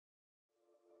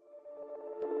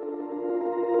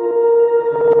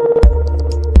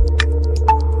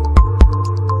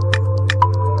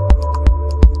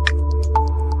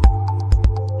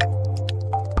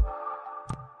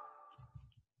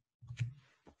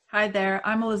Hi there,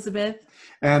 I'm Elizabeth.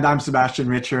 And I'm Sebastian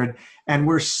Richard. And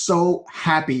we're so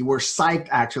happy, we're psyched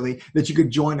actually, that you could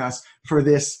join us for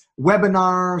this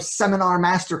webinar, seminar,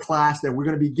 masterclass that we're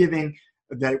going to be giving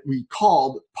that we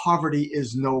called Poverty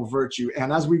is No Virtue.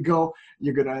 And as we go,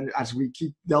 as we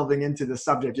keep delving into the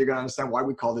subject, you're going to understand why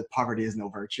we called it Poverty is No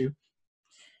Virtue.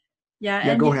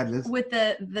 Yeah, go ahead, Liz. With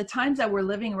the times that we're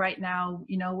living right now,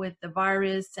 with the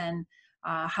virus and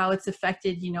how it's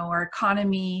affected, our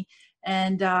economy.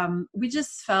 And we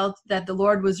just felt that the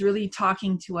Lord was really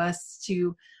talking to us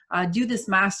to do this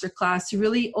masterclass to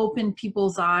really open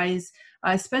people's eyes,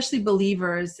 especially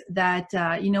believers that,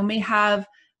 may have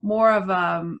more of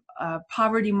a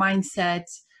poverty mindset,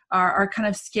 are kind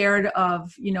of scared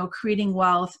of, creating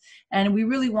wealth. And we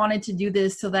really wanted to do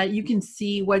this so that you can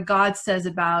see what God says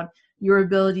about your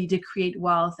ability to create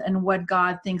wealth and what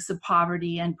God thinks of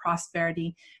poverty and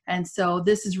prosperity. And so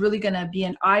this is really going to be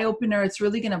an eye-opener. It's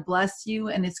really going to bless you,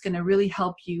 and it's going to really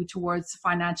help you towards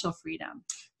financial freedom.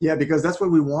 Yeah, because that's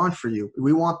what we want for you.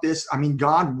 We want this. I mean,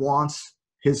 God wants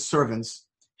his servants,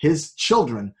 his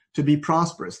children, to be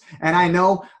prosperous. And I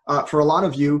know for a lot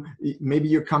of you, maybe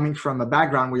you're coming from a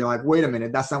background where you're like, wait a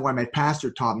minute, that's not what my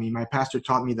pastor taught me. My pastor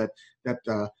taught me that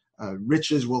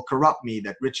riches will corrupt me,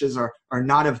 that riches are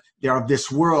they're of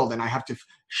this world, and I have to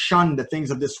shun the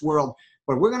things of this world.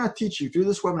 But we're going to teach you through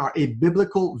this webinar a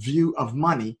biblical view of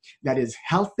money that is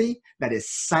healthy, that is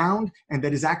sound, and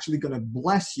that is actually going to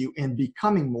bless you in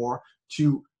becoming more,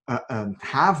 to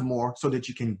have more so that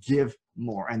you can give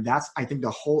more. And that's, I think,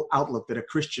 the whole outlook that a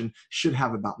Christian should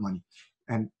have about money.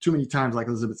 And too many times, like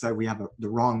Elizabeth said, we have the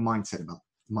wrong mindset about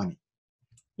money.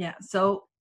 Yeah, so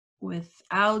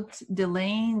without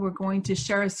delaying, we're going to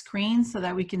share a screen so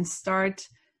that we can start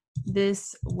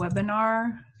this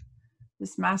webinar,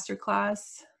 this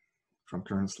masterclass. From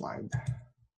current slide.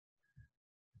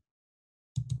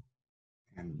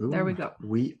 And boom, there we go.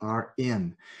 We are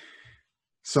in.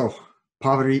 So,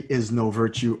 Poverty is No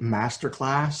Virtue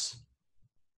masterclass.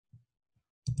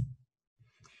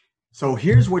 So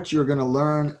here's what you're going to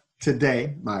learn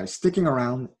today by sticking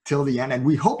around till the end. And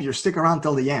we hope you stick around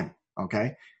till the end,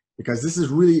 okay? Because this is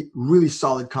really, really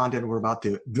solid content we're about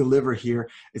to deliver here.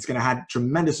 It's going to add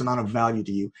tremendous amount of value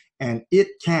to you. And it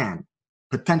can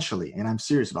potentially, and I'm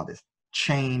serious about this,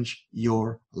 change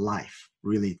your life.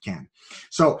 Really, it can.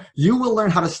 So you will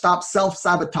learn how to stop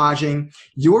self-sabotaging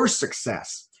your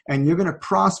success. And you're going to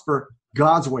prosper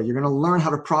God's way. You're going to learn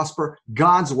how to prosper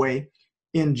God's way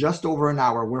in just over an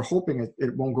hour. We're hoping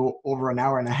it won't go over an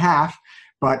hour and a half,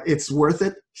 but it's worth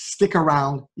it. Stick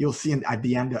around. You'll see at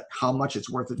the end how much it's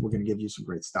worth it. We're going to give you some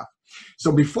great stuff.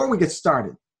 So before we get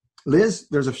started, Liz,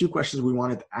 there's a few questions we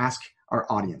wanted to ask our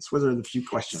audience. What are the few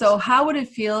questions? So how would it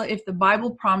feel if the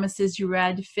Bible promises you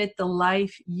read fit the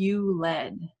life you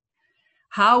led?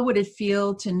 How would it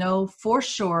feel to know for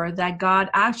sure that God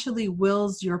actually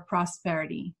wills your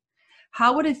prosperity?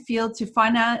 How would it feel to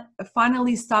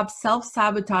finally stop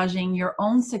self-sabotaging your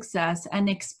own success and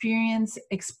experience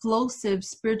explosive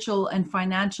spiritual and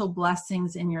financial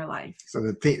blessings in your life? So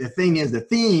the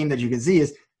theme that you can see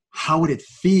is, how would it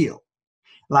feel?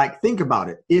 Like, think about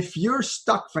it. If you're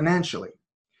stuck financially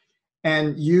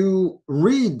and you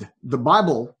read the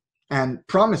Bible and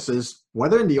promises,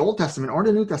 whether in the Old Testament or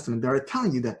the New Testament, they're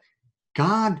telling you that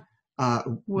God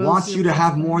wants you to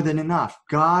have more than enough.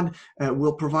 God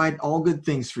will provide all good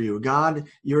things for you. God,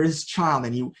 you're his child,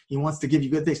 and he wants to give you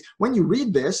good things. When you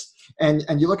read this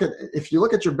and you look at, if you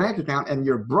look at your bank account and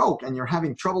you're broke and you're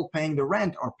having trouble paying the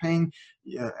rent or paying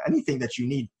anything that you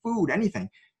need, food, anything,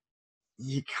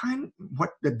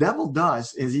 what the devil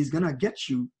does is he's going to get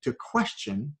you to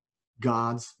question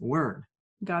God's word,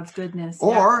 God's goodness,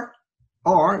 or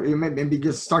you maybe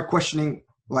just start questioning,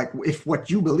 like, if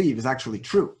what you believe is actually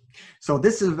true. So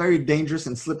this is a very dangerous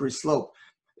and slippery slope.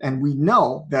 And we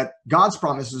know that God's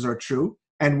promises are true,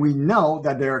 and we know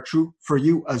that they are true for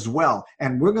you as well.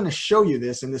 And we're going to show you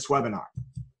this in this webinar.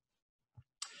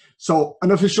 So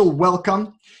an official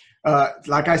welcome.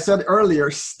 Like I said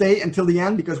earlier, stay until the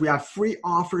end because we have free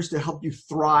offers to help you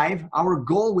thrive. Our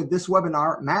goal with this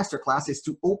webinar masterclass is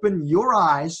to open your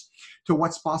eyes to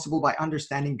what's possible by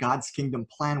understanding God's kingdom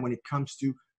plan when it comes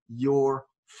to your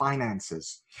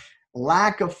finances.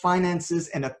 Lack of finances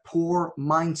and a poor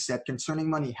mindset concerning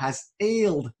money has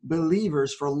ailed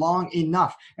believers for long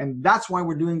enough. And that's why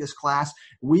we're doing this class.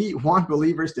 We want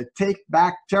believers to take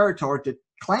back territory, to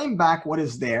claim back what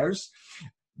is theirs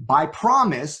by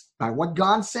promise, by what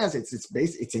God says.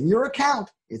 It's in your account.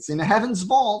 It's in heaven's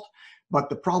vault. But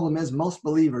the problem is most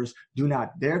believers do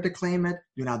not dare to claim it,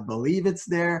 do not believe it's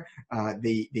there.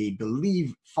 They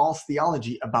believe false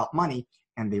theology about money,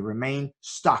 and they remain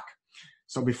stuck.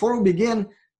 So before we begin,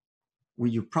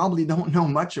 you probably don't know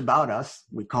much about us.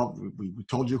 We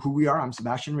told you who we are. I'm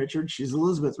Sebastian Richard. She's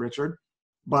Elizabeth Richard.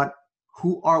 But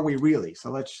who are we really?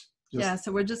 So let's just...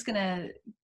 So we're just going to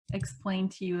explain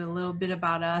to you a little bit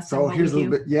about us. So here's a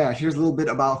little bit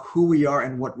about who we are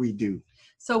and what we do.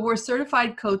 So we're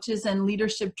certified coaches and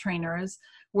leadership trainers.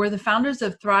 We're the founders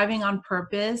of Thriving on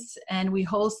Purpose, and we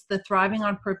host the Thriving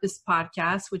on Purpose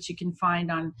podcast, which you can find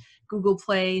on Google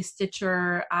Play,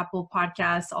 Stitcher, Apple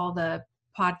Podcasts, all the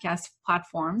podcast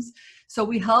platforms. So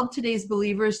we help today's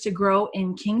believers to grow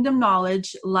in kingdom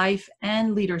knowledge, life,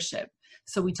 and leadership.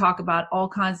 So we talk about all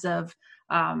kinds of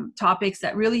topics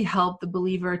that really help the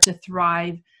believer to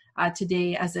thrive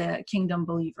today as a kingdom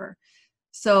believer.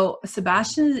 So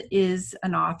Sebastian is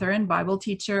an author and Bible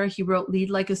teacher. He wrote Lead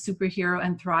Like a Superhero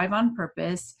and Thrive on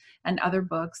Purpose and other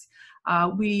books.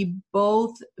 We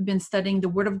both been studying the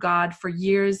Word of God for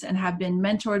years and have been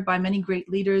mentored by many great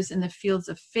leaders in the fields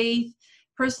of faith,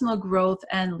 personal growth,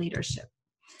 and leadership.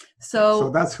 So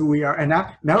that's who we are. And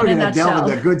now we're going to delve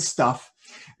into the good stuff.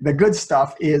 The good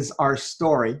stuff is our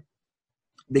story,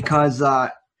 because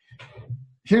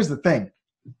here's the thing.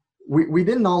 We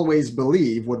didn't always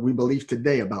believe what we believe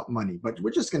today about money, but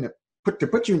we're just going to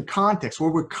put you in context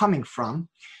where we're coming from,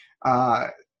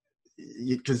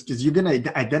 because you're going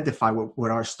to identify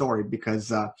with our story.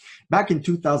 Because back in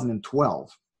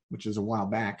 2012, which is a while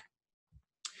back,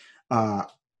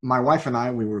 my wife and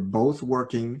I, we were both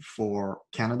working for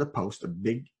Canada Post, a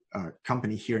big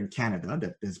company here in Canada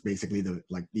that is basically the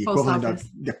equivalent of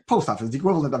the post office, the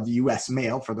equivalent of the U.S.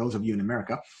 mail for those of you in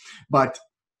America, but.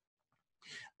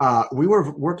 We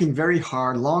were working very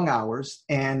hard, long hours,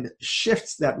 and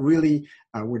shifts that really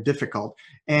were difficult.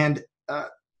 And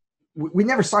we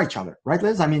never saw each other, right,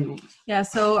 Liz? I mean, yeah.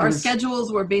 So our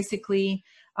schedules were basically,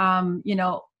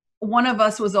 one of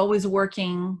us was always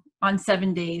working on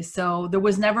 7 days. So there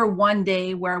was never one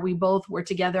day where we both were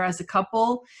together as a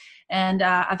couple. And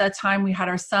at that time, we had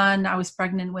our son. I was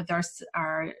pregnant with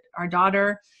our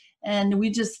daughter, and we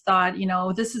just thought,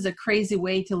 this is a crazy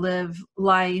way to live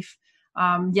life.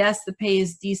 Yes, the pay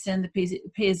is decent, the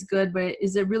pay is good, but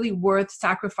is it really worth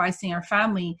sacrificing our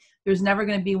family? There's never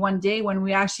going to be one day when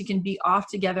we actually can be off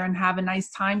together and have a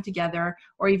nice time together,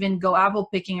 or even go apple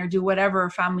picking or do whatever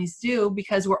families do,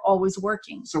 because we're always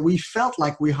working. So we felt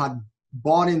like we had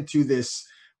bought into this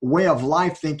way of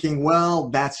life thinking, well,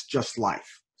 that's just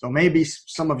life. So maybe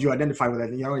some of you identify with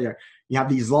it. You have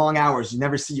these long hours. You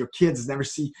never see your kids, never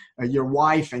see your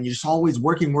wife, and you're just always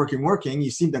working.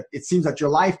 It seems that your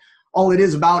life, all it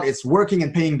is about, it's working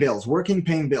and paying bills, working,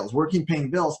 paying bills.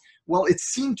 Well, it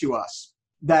seemed to us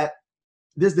that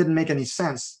this didn't make any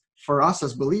sense for us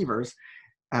as believers.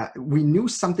 We knew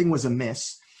something was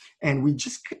amiss, and we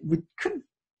couldn't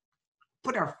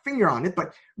put our finger on it,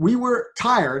 but we were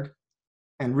tired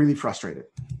and really frustrated.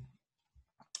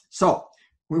 So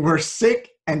we were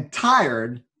sick and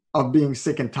tired of being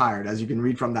sick and tired, as you can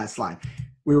read from that slide.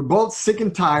 We were both sick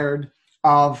and tired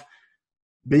of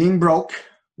being broke.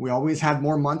 We always had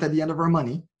more month at the end of our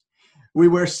money. We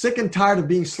were sick and tired of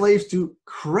being slaves to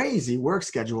crazy work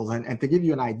schedules. And to give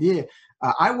you an idea,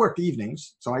 I worked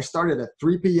evenings. So I started at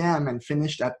 3 p.m. and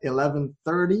finished at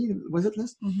 11:30. Was it,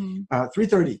 Liz?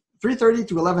 3:30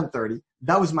 to 11:30.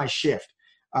 That was my shift,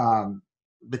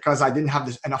 because I didn't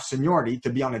have enough seniority to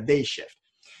be on a day shift.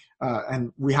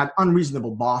 And we had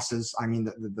unreasonable bosses. I mean,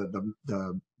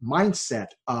 the mindset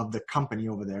of the company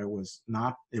over there was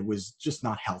just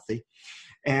not healthy.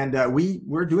 And we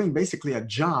were doing basically a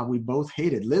job we both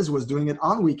hated. Liz was doing it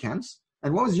on weekends.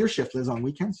 And what was your shift, Liz, on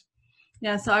weekends?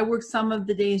 Yeah, so I worked some of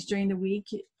the days during the week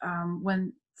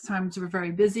when times were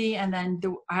very busy. And then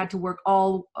I had to work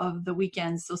all of the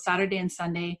weekends. So Saturday and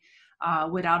Sunday,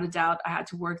 without a doubt, I had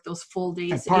to work those full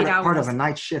days, and 8 hours. Part of a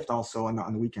night shift also on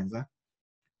the weekends, huh?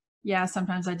 Yeah,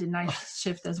 sometimes I did night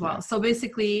shift as well. Yeah. So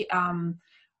basically,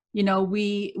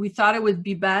 we thought it would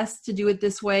be best to do it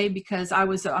this way because I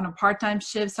was on a part-time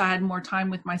shift, so I had more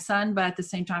time with my son, but at the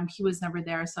same time, he was never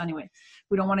there. So anyway,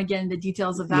 we don't want to get into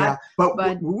details of that. Yeah,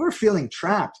 but we were feeling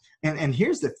trapped. And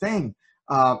here's the thing,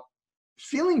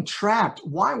 feeling trapped.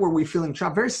 Why were we feeling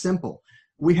trapped? Very simple.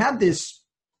 We had this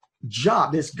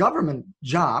job, this government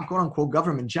job, quote unquote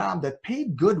government job, that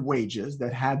paid good wages,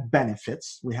 that had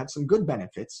benefits. We had some good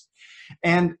benefits.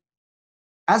 And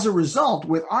as a result,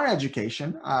 with our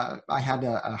education, I had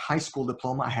a high school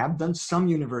diploma. I have done some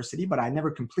university, but I never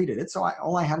completed it. So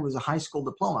all I had was a high school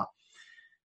diploma.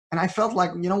 And I felt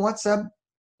like, you know what, Seb,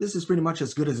 this is pretty much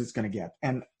as good as it's going to get.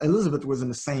 And Elizabeth was in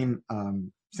the same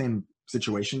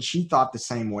situation. She thought the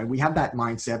same way. We had that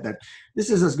mindset that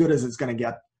this is as good as it's going to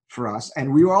get for us.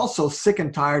 And we were also sick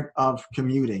and tired of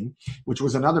commuting, which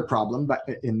was another problem. But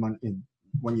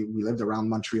we lived around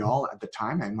Montreal at the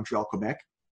time, and Montreal, Quebec.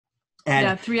 And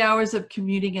yeah, 3 hours of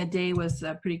commuting a day was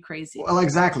pretty crazy. Well,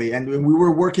 exactly. And we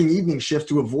were working evening shift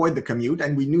to avoid the commute.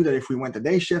 And we knew that if we went the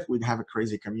day shift, we'd have a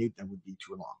crazy commute that would be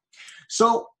too long.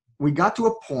 So we got to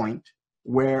a point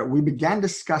where we began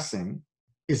discussing,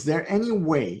 is there any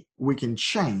way we can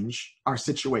change our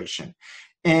situation?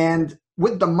 And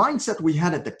with the mindset we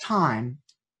had at the time,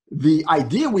 the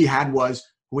idea we had was,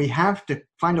 we have to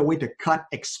find a way to cut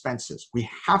expenses. We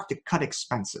have to cut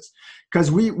expenses,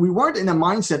 because we weren't in a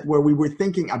mindset where we were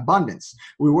thinking abundance.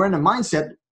 We were in a mindset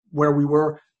where we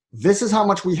were, this is how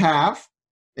much we have.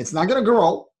 It's not going to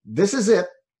grow. This is it.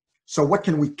 So what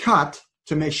can we cut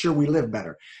to make sure we live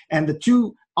better? And the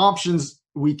two options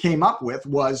we came up with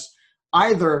was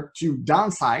either to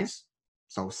downsize,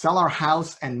 so sell our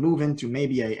house and move into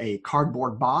maybe a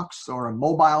cardboard box or a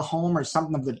mobile home or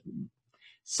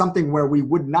something where we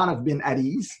would not have been at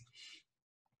ease.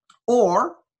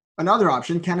 Or another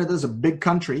option, Canada's a big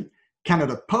country.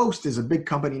 Canada Post is a big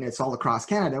company and it's all across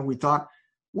Canada. We thought,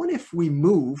 what if we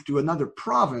move to another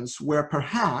province where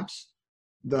perhaps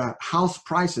the house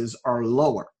prices are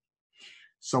lower?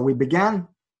 So we began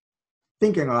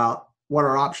thinking about what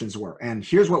our options were. And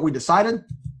here's what we decided.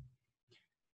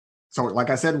 So like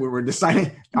I said, we were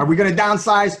deciding, are we going to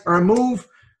downsize or move?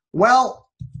 Well,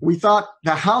 we thought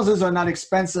the houses are not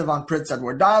expensive on Prince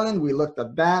Edward Island. We looked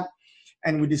at that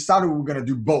and we decided we were going to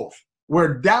do both.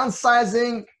 We're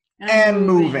downsizing and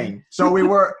moving. So we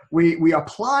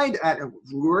applied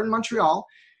we were in Montreal.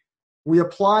 We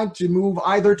applied to move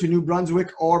either to New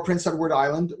Brunswick or Prince Edward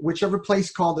Island, whichever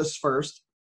place called us first.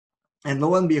 And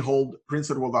lo and behold, Prince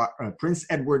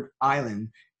Edward Island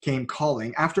came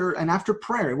calling after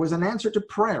prayer. It was an answer to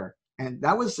prayer. And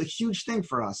that was a huge thing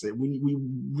for us. We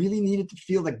really needed to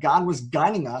feel that God was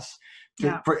guiding us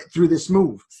through this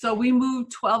move. So we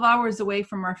moved 12 hours away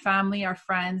from our family, our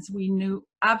friends. We knew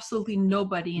absolutely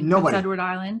nobody in Prince Edward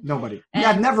Island. Nobody. We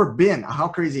had never been. How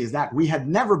crazy is that? We had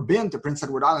never been to Prince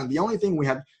Edward Island. The only thing we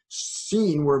had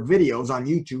seen were videos on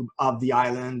YouTube of the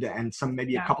island and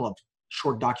maybe a couple of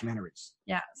short documentaries.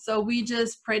 Yeah. So we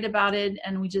just prayed about it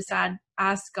and we just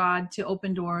asked God to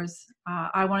open doors.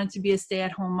 I wanted to be a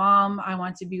stay-at-home mom. I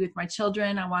wanted to be with my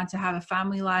children. I wanted to have a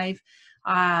family life.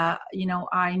 I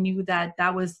knew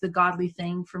that was the godly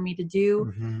thing for me to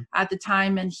do at the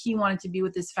time. And he wanted to be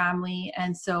with his family.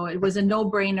 And so it was a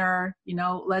no-brainer,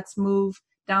 let's move,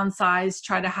 downsize,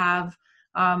 try to have,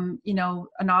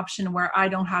 an option where I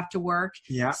don't have to work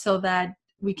so that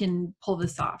we can pull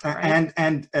this off. Right?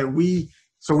 And we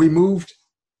moved.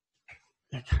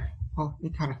 Well, you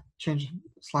kind of changed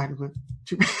the slide a bit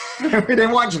too. We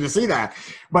didn't want you to see that.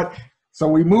 But so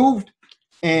we moved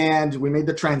and we made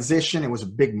the transition. It was a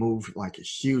big move, like a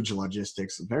huge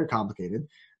logistics, very complicated,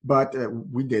 but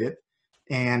we did it.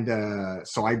 And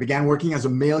so I began working as a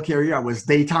mail carrier. I was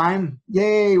daytime.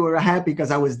 Yay, we were happy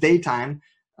because I was daytime.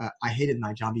 I hated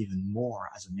my job even more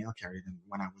as a mail carrier than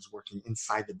when I was working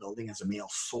inside the building as a mail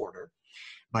sorter.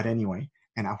 But anyway,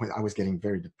 and I was getting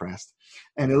very depressed.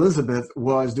 And Elizabeth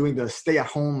was doing the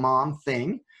stay-at-home mom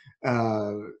thing.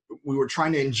 We were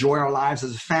trying to enjoy our lives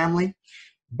as a family,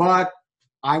 but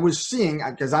I was seeing,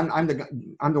 because I'm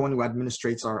the one who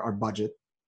administrates our budget,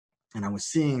 and I was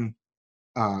seeing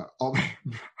all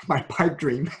my pipe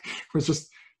dream was just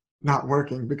not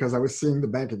working because I was seeing the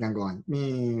bank account going.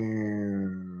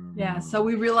 Meow. Yeah, so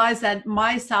we realized that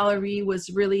my salary was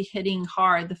really hitting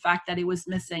hard, the fact that it was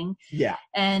missing. Yeah.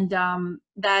 And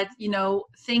that,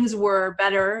 things were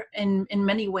better in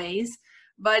many ways.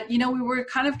 But, we were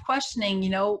kind of questioning,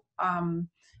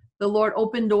 the Lord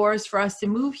opened doors for us to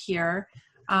move here.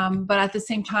 But at the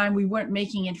same time, we weren't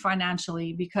making it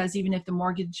financially because even if the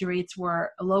mortgage rates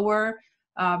were lower,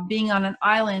 being on an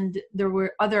island, there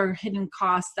were other hidden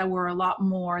costs that were a lot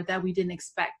more that we didn't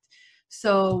expect.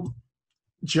 So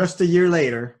just a year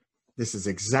later, this is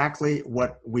exactly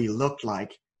what we looked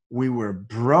like. We were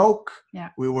broke. Yeah.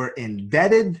 We were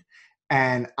indebted.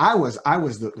 And I was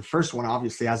the first one,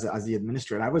 obviously, as the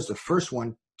administrator, I was the first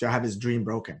one to have his dream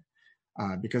broken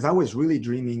because I was really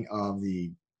dreaming of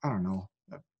the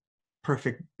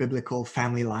perfect biblical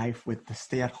family life with the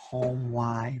stay-at-home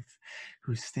wife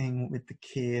who's staying with the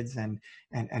kids and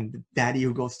the daddy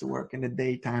who goes to work in the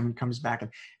daytime and comes back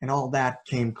and all that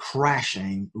came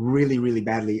crashing really, really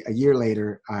badly. A year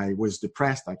later, I was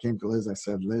depressed. I came to Liz. I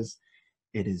said, Liz,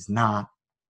 it is not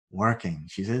working.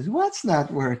 She says, what's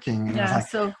not working? And I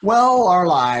was like, well, our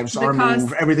lives, our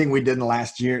move, everything we did in the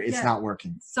last year, it's not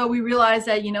working. So we realized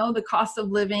that, the cost of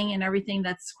living and everything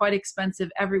that's quite expensive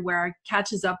everywhere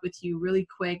catches up with you really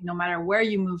quick, no matter where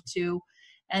you move to.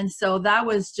 And so that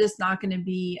was just not going to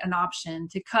be an option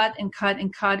to cut and cut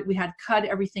and cut. We had cut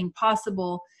everything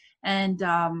possible, and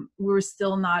we were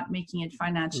still not making it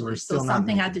financially. So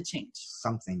something had to change.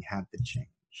 Something had to change.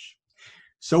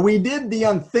 So we did the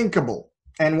unthinkable.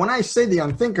 And when I say the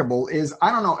unthinkable is,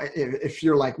 I don't know if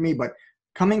you're like me, but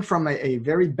coming from a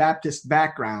very Baptist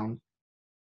background,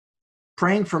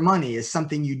 praying for money is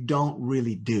something you don't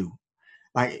really do.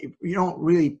 Like, you don't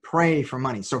really pray for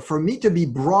money. So for me to be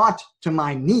brought to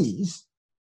my knees,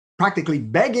 practically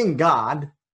begging God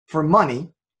for money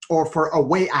or for a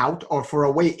way out or for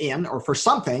a way in or for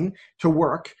something to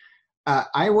work,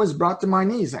 I was brought to my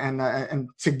knees. And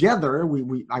together,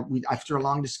 we after a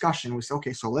long discussion, we said,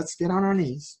 okay, so let's get on our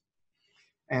knees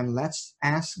and let's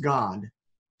ask God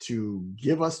to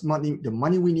give us money, the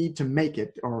money we need to make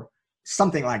it, or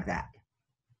something like that.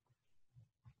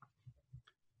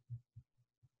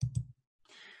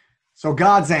 So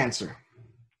God's answer.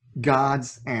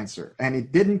 And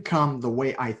it didn't come the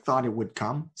way I thought it would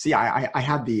come. See, I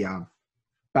had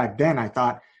back then I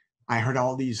thought, I heard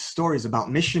all these stories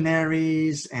about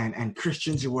missionaries and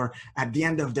Christians who were at the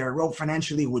end of their rope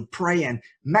financially would pray and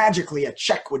magically a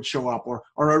check would show up or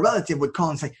a relative would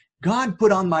call and say, God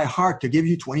put on my heart to give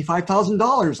you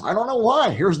 $25,000. I don't know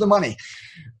why. Here's the money.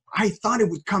 I thought it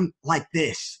would come like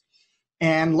this.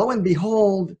 And lo and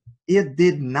behold, it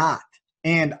did not.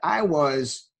 And I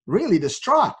was really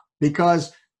distraught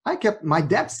because my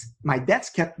debts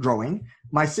kept growing.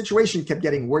 My situation kept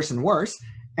getting worse and worse.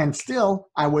 And still,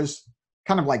 I was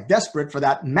kind of like desperate for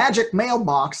that magic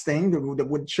mailbox thing that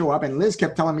would show up. And Liz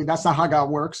kept telling me that's not how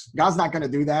God works. God's not going to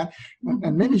do that.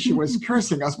 And maybe she was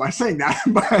cursing us by saying that.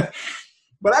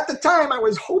 But at the time, I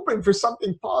was hoping for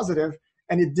something positive,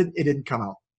 and it didn't come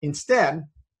out. Instead,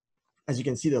 as you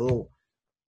can see, the little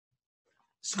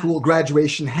school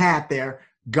graduation hat there,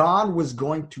 God was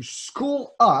going to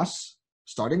school us,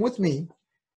 starting with me,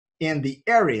 in the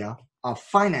area of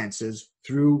finances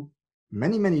through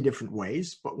many, many different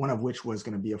ways, but one of which was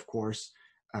going to be, of course,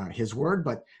 his word,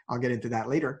 but I'll get into that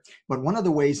later. But one of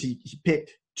the ways he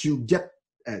picked to get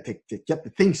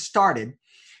the thing started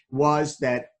was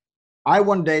that I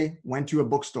one day went to a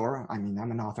bookstore. I mean,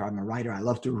 I'm an author, I'm a writer, I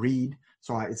love to read,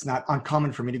 so it's not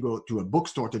uncommon for me to go to a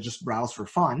bookstore to just browse for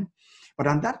fun. But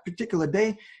on that particular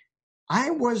day, I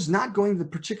was not going to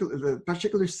the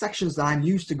particular sections that I'm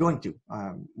used to going to.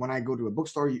 When I go to a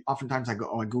bookstore, oftentimes I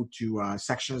go to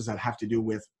sections that have to do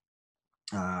with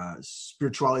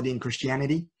spirituality and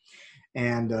Christianity.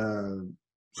 And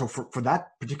so for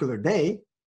that particular day,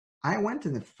 I went to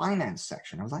the finance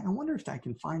section. I was like, I wonder if I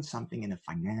can find something in the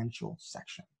financial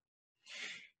section.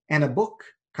 And a book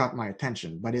caught my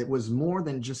attention, but it was more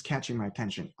than just catching my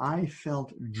attention. I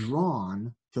felt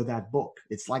drawn to that book.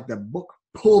 It's like the book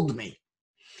pulled me.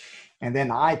 And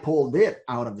then I pulled it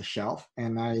out of the shelf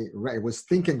and it was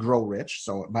Think and Grow Rich,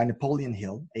 so by Napoleon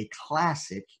Hill, a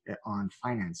classic on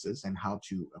finances and how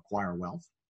to acquire wealth.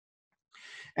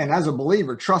 And as a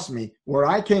believer, trust me, where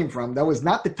I came from, that was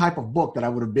not the type of book that I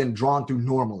would have been drawn to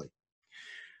normally.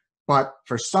 But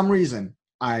for some reason,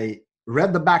 I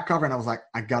read the back cover and I was like,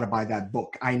 I got to buy that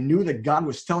book. I knew that God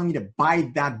was telling me to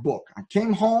buy that book. I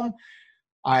came home.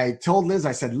 I told Liz,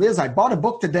 I said, Liz, I bought a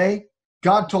book today.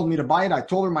 God told me to buy it. I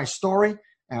told her my story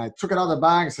and I took it out of the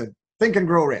bag and said, Think and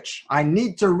Grow Rich. I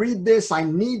need to read this. I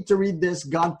need to read this.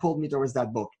 God pulled me towards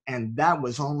that book. And that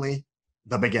was only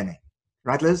the beginning.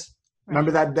 Right, Liz? Remember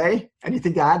that day?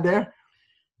 Anything to add there?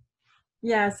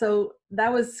 Yeah, so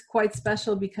that was quite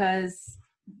special because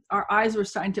our eyes were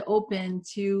starting to open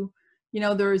to,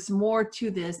 there's more to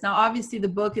this. Now, obviously the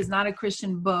book is not a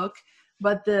Christian book,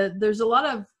 but there's a lot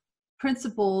of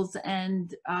principles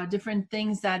and different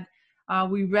things that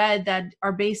we read that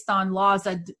are based on laws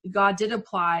that God did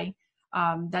apply,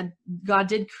 that God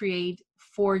did create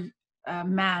for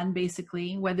man,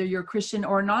 basically, whether you're Christian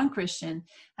or non-Christian.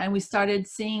 And we started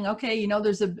seeing, okay,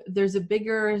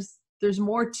 there's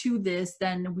more to this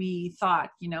than we thought.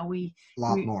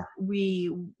 More.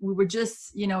 We were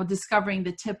just, discovering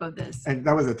the tip of this. And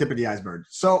that was the tip of the iceberg.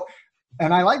 So,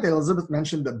 and I like that Elizabeth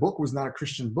mentioned the book was not a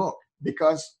Christian book,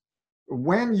 because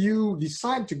when you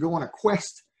decide to go on a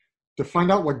quest to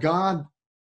find out what God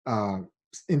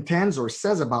intends or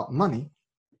says about money,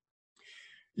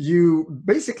 you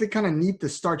basically kind of need to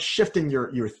start shifting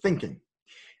your thinking.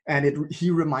 And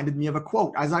he reminded me of a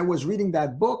quote. As I was reading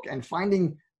that book and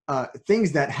finding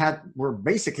things that were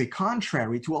basically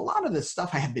contrary to a lot of the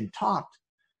stuff I had been taught.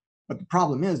 But the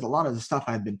problem is, a lot of the stuff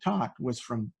I had been taught was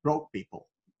from broke people,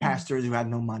 pastors who had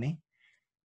no money.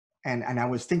 And I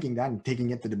was thinking that and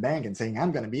taking it to the bank and saying,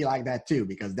 I'm going to be like that too,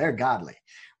 because they're godly.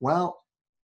 Well,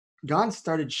 God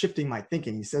started shifting my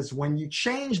thinking. He says, when you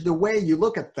change the way you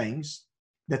look at things,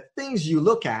 the things you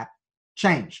look at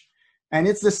change. And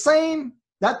it's the same,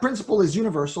 that principle is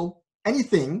universal.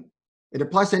 Anything, it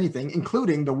applies to anything,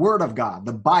 including the Word of God,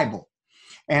 the Bible.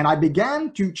 And I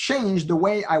began to change the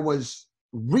way I was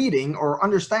reading or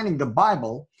understanding the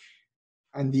Bible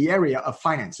in the area of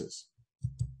finances.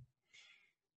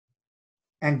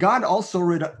 And God also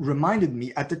reminded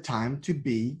me at the time to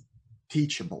be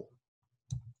teachable.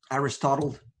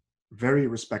 Aristotle, very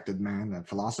respected man, a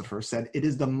philosopher, said, it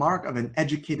is the mark of an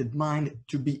educated mind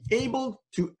to be able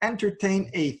to entertain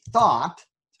a thought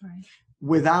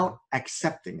without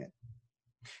accepting it.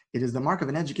 It is the mark of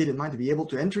an educated mind to be able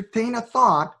to entertain a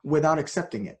thought without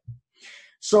accepting it.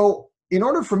 So in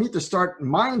order for me to start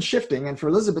mind shifting and for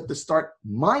Elizabeth to start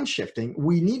mind shifting,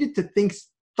 we needed to think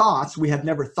thoughts we had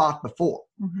never thought before.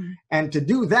 Mm-hmm. And to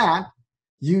do that,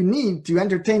 you need to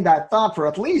entertain that thought for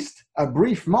at least a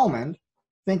brief moment,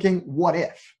 thinking, what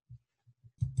if?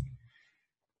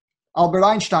 Albert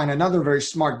Einstein, another very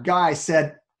smart guy,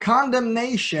 said,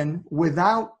 condemnation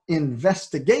without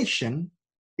investigation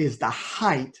is the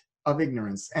height of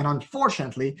ignorance. And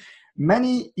unfortunately,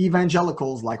 many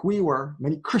evangelicals, like we were,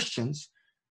 many Christians,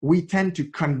 we tend to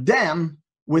condemn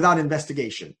without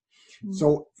investigation. Mm-hmm.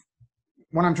 So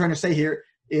what I'm trying to say here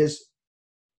is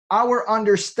our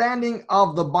understanding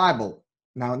of the Bible.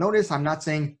 Now, notice I'm not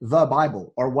saying the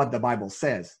Bible or what the Bible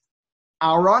says.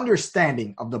 Our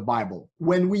understanding of the Bible.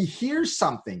 When we hear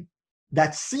something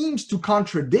that seems to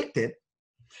contradict it,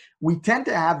 we tend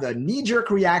to have the knee-jerk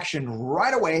reaction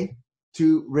right away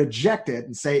to reject it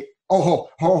and say, oh,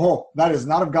 that is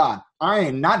not of God. I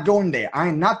am not going there. I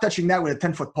am not touching that with a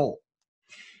 10-foot pole.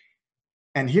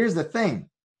 And here's the thing.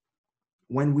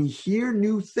 When we hear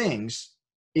new things,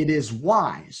 it is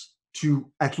wise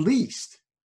to at least,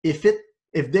 if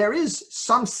there is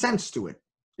some sense to it,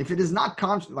 if it is not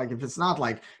if it's not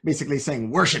like basically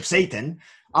saying worship Satan,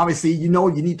 obviously you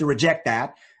need to reject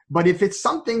that. But if it's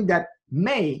something that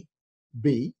may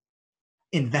be,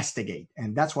 investigate.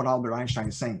 And that's what Albert Einstein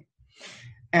is saying.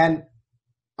 And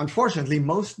unfortunately,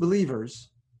 most believers,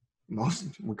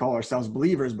 we call ourselves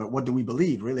believers, but what do we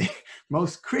believe really?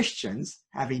 Most Christians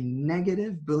have a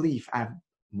negative belief, have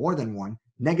more than one,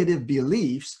 negative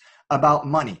beliefs about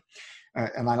money.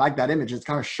 And I like that image. It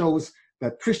kind of shows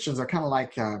that Christians are kind of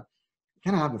like, kind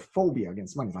of have a phobia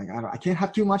against money. Like, I can't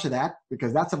have too much of that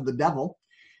because that's of the devil.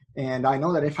 And I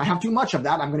know that if I have too much of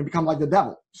that, I'm going to become like the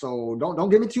devil. So don't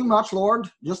give me too much, Lord,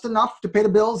 just enough to pay the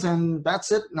bills. And that's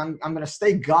it. And I'm going to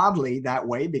stay godly that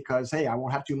way because, hey, I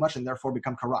won't have too much and therefore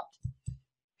become corrupt.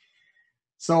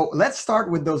 So let's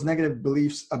start with those negative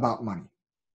beliefs about money.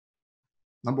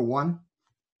 Number one.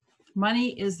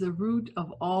 Money is the root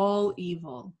of all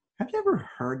evil. Have you ever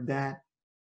heard that?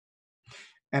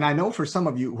 And I know for some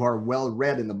of you who are well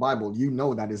read in the Bible, you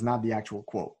know that is not the actual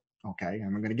quote. Okay,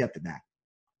 and we're going to get to that.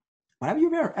 But have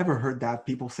you ever heard that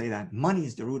people say that money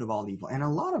is the root of all evil? And a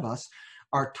lot of us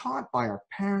are taught by our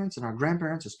parents and our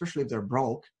grandparents, especially if they're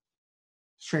broke.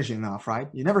 Strangely enough, right?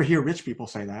 You never hear rich people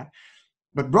say that,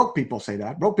 but broke people say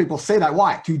that. Broke people say that.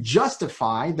 Why? To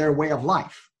justify their way of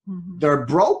life. Mm-hmm. They're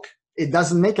broke. It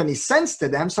doesn't make any sense to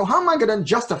them. So how am I going to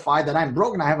justify that I'm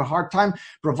broke and I have a hard time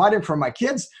providing for my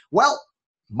kids? Well,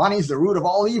 money is the root of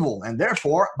all evil. And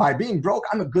therefore, by being broke,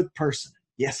 I'm a good person.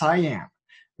 Yes, I am.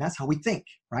 That's how we think,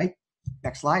 right?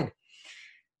 Next slide.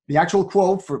 The actual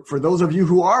quote, for those of you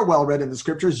who are well read in the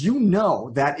scriptures, you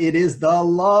know that it is the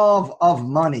love of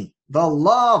money. The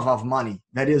love of money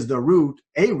that is a root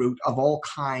of all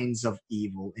kinds of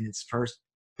evil in its 1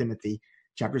 Timothy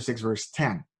chapter 6, verse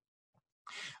 10.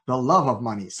 The love of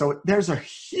money. So there's a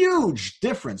huge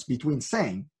difference between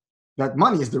saying that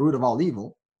money is the root of all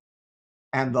evil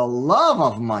and the love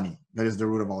of money that is the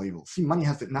root of all evil. See, money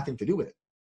has nothing to do with it.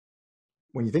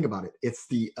 When you think about it, it's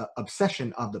the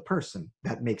obsession of the person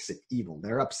that makes it evil.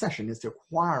 Their obsession is to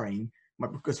acquiring,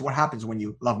 because what happens when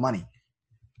you love money?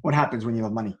 What happens when you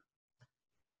love money?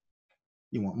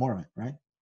 You want more of it, right?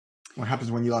 What happens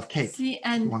when you love cake? See,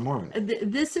 and you want more of it.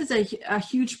 This is a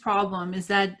huge problem, is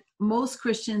that most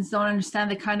Christians don't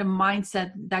understand the kind of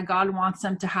mindset that God wants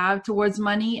them to have towards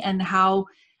money and how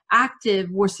active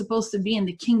we're supposed to be in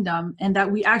the kingdom, and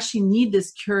that we actually need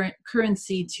this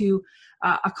currency to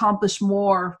accomplish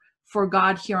more for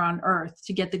God here on earth,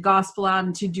 to get the gospel out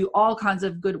and to do all kinds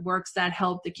of good works that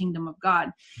help the kingdom of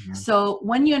God. Mm-hmm. So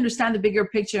when you understand the bigger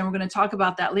picture, and we're going to talk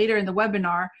about that later in the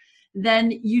webinar,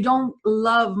 then you don't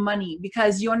love money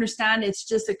because you understand it's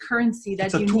just a currency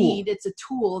that you need. It's a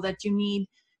tool that you need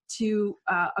to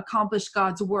accomplish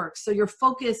God's work. So your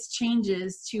focus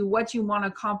changes to what you want to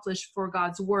accomplish for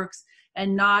God's works,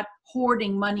 and not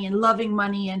hoarding money and loving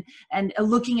money and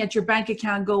looking at your bank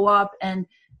account go up and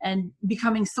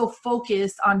becoming so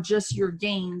focused on just your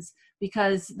gains,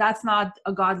 because that's not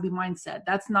a godly mindset.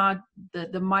 That's not the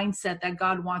mindset that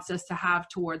God wants us to have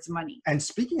towards money. And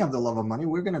speaking of the love of money,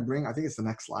 we're going to bring, I think it's the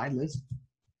next slide, Liz,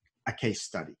 a case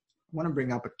study. I want to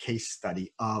bring up a case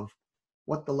study of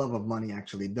what the love of money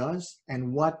actually does,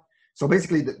 and what, so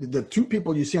basically the two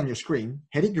people you see on your screen,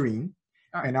 Hetty Green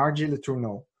and R.J.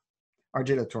 Letourneau,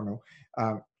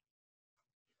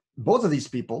 both of these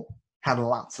people had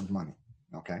lots of money,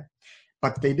 okay?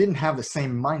 But they didn't have the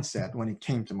same mindset when it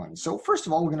came to money. So first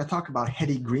of all, we're going to talk about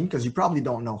Hetty Green, because you probably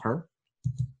don't know her.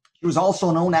 She was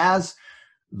also known as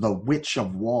the Witch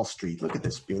of Wall Street. Look at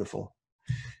this beautiful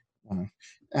woman.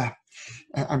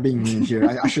 I'm being mean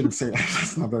here. I shouldn't say that.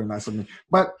 That's not very nice of me.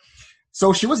 But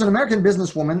so she was an American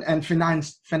businesswoman and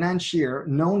financier,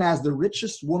 known as the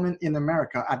richest woman in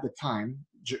America at the time,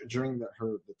 during the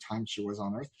time she was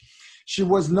on Earth. She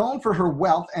was known for her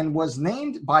wealth and was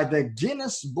named by the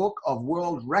Guinness Book of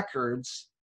World Records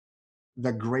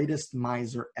the greatest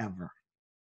miser ever.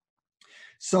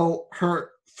 So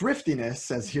her thriftiness,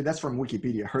 says here, that's from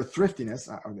Wikipedia, her thriftiness,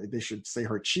 or they should say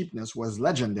her cheapness, was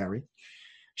legendary.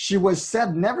 She was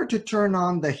said never to turn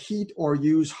on the heat or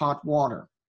use hot water.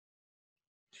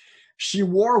 She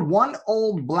wore one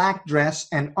old black dress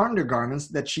and undergarments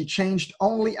that she changed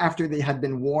only after they had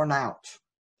been worn out.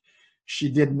 She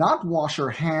did not wash her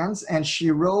hands, and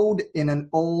she rode in an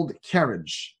old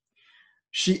carriage.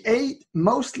 She ate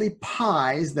mostly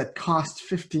pies that cost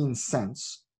 15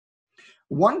 cents.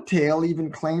 One tale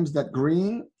even claims that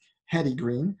Hetty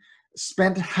Green,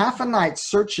 spent half a night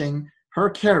searching her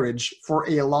carriage for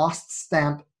a lost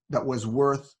stamp that was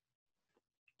worth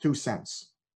 2 cents.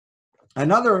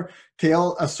 Another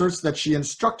tale asserts that she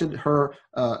instructed her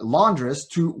laundress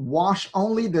to wash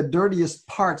only the dirtiest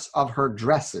parts of her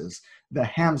dresses, the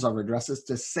hems of her dresses,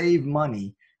 to save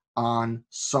money on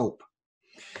soap.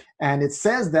 And it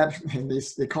says that,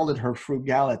 they called it her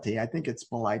frugality. I think it's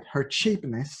polite. Her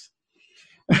cheapness.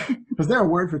 Was there a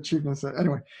word for cheapness?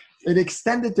 Anyway, it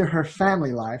extended to her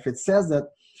family life. It says that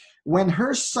when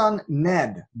her son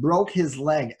Ned broke his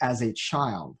leg as a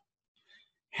child,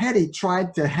 Hetty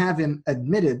tried to have him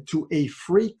admitted to a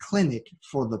free clinic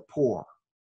for the poor.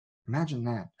 Imagine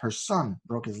that. Her son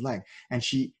broke his leg, and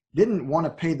she didn't want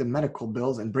to pay the medical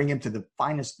bills and bring him to the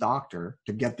finest doctor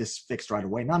to get this fixed right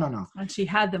away. No. And she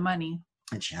had the money.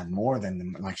 And she had more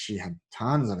than like she had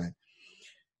tons of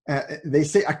it. They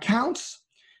say accounts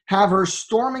have her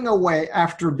storming away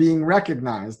after being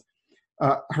recognized.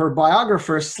 Her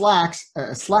biographer, Slack,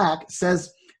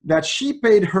 says that she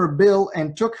paid her bill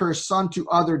and took her son to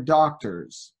other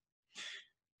doctors.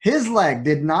 His leg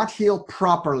did not heal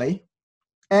properly,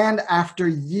 and after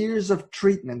years of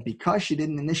treatment, because she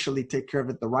didn't initially take care of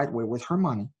it the right way with her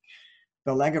money,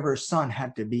 the leg of her son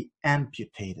had to be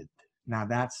amputated. Now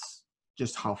that's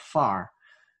just how far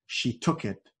she took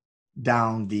it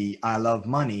down the I love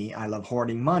money, I love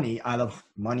hoarding money, I love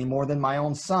money more than my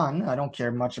own son, I don't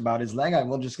care much about his leg,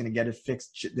 I'm just going to get it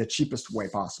fixed the cheapest way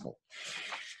possible.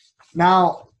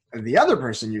 Now, the other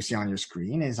person you see on your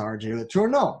screen is R.J.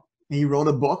 Letourneau. He wrote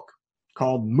a book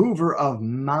called Mover of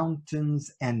Mountains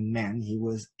and Men. He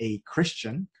was a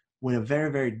Christian with a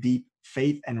very, very deep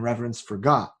faith and reverence for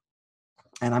God.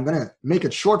 And I'm going to make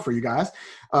it short for you guys.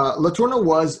 Letourneau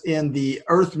was in the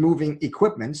earth-moving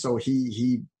equipment, so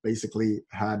he basically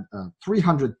had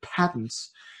 300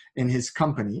 patents in his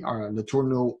company,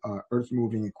 Letourneau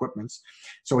earth-moving equipments.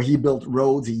 So he built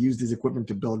roads. He used his equipment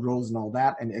to build roads and all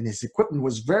that. And his equipment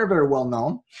was very, very well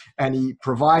known. And he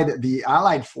provided the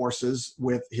Allied forces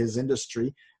with his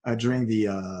industry during the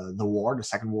war, the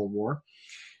Second World War.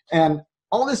 And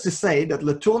all this to say that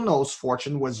Letourneau's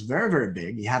fortune was very, very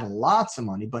big. He had lots of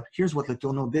money. But here's what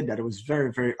Letourneau did that it was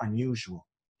very, very unusual.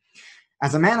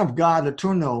 As a man of God,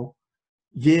 Letourneau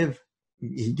gave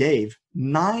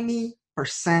 90%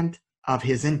 of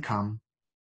his income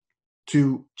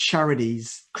to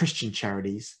charities, Christian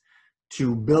charities,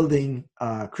 to building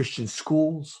Christian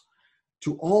schools,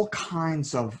 to all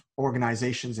kinds of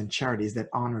organizations and charities that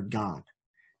honored God.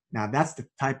 Now, that's the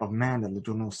type of man that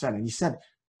Letourneau said. And he said,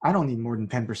 I don't need more than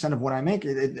 10% of what I make.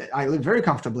 I live very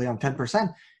comfortably on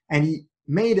 10%. And he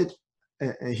made it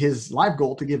his life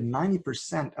goal to give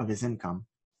 90% of his income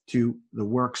to the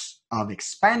works of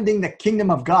expanding the kingdom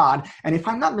of God. And if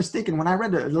I'm not mistaken, when I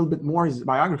read a little bit more his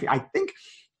biography, I think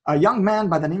a young man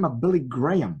by the name of Billy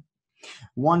Graham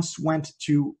once went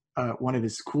to one of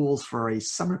his schools for a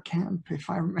summer camp, if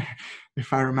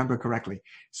I remember correctly.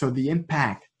 So the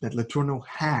impact that Letourneau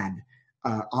had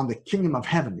on the kingdom of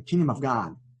heaven, the kingdom of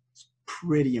God, is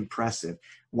pretty impressive.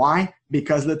 Why?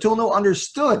 Because Letourneau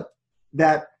understood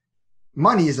that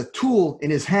money is a tool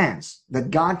in his hands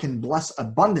that God can bless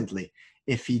abundantly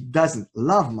if he doesn't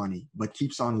love money but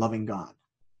keeps on loving God.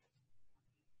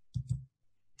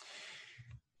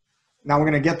 Now we're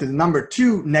going to get to the number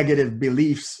 2 negative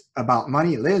beliefs about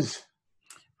money. Liz?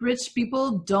 Rich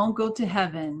people don't go to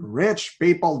heaven. Rich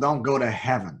people don't go to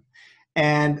heaven.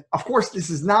 And of course,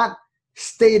 this is not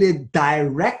stated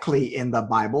directly in the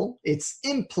Bible. It's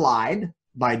implied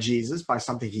by Jesus, by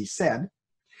something he said.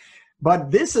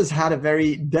 But this has had a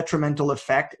very detrimental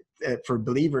effect for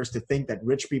believers to think that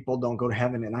rich people don't go to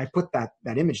heaven. And I put that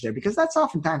image there because that's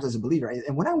oftentimes as a believer.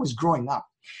 And when I was growing up,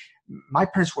 my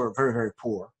parents were very, very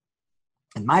poor.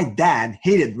 And my dad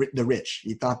hated the rich.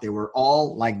 He thought they were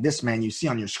all like this man you see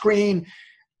on your screen,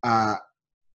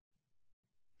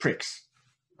 pricks.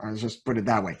 I'll just put it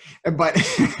that way. But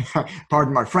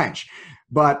pardon my French.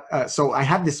 But so I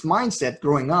had this mindset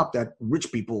growing up that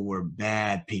rich people were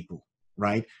bad people,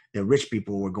 right? The rich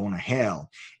people were going to hell.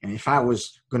 And if I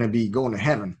was going to be going to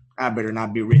heaven, I better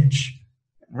not be rich,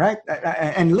 right?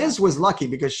 And Liz was lucky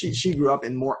because she grew up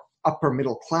in more upper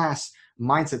middle class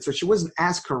mindset. So she wasn't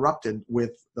as corrupted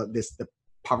with the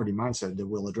poverty mindset that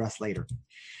we'll address later.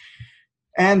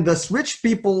 And this rich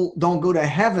people don't go to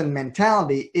heaven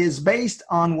mentality is based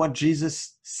on what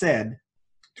Jesus said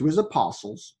to his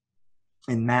apostles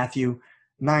in Matthew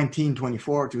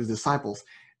 19:24 to his disciples.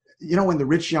 You know, when the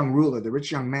rich young ruler, the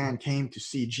rich young man came to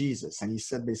see Jesus, and he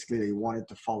said basically that he wanted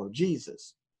to follow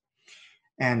Jesus.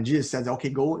 And Jesus said, okay,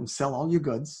 go and sell all your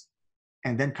goods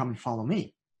and then come and follow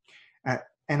me.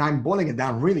 And I'm boiling it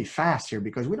down really fast here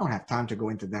because we don't have time to go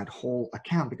into that whole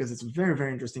account because it's a very,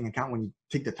 very interesting account when you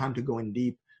take the time to go in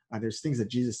deep. There's things that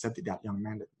Jesus said to that young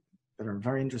man that are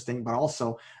very interesting, but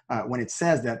also when it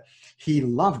says that he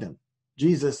loved him,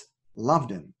 Jesus loved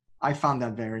him. I found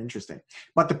that very interesting.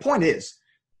 But the point is,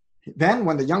 then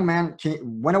when the young man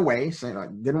went away, saying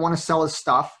didn't want to sell his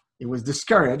stuff, he was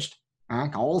discouraged,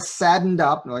 all saddened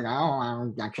up, like,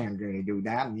 oh, I can't really do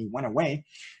that. And he went away.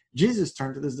 Jesus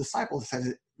turned to his disciples and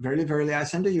said, verily, verily, I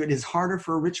say unto you, it is harder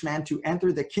for a rich man to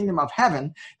enter the kingdom of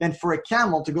heaven than for a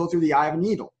camel to go through the eye of a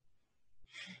needle.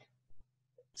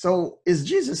 So is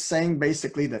Jesus saying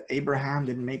basically that Abraham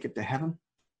didn't make it to heaven?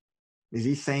 Is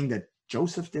he saying that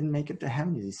Joseph didn't make it to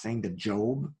heaven? Is he saying that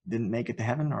Job didn't make it to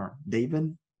heaven, or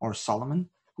David or Solomon,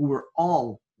 who were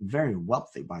all very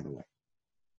wealthy, by the way?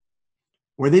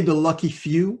 Were they the lucky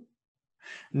few?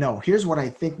 No, here's what I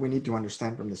think we need to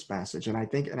understand from this passage. And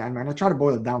I'm going to try to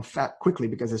boil it down quickly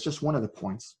because it's just one of the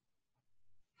points.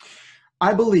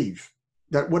 I believe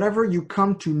that whatever you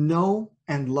come to know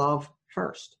and love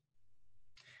first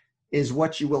is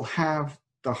what you will have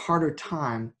the harder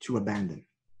time to abandon.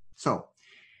 So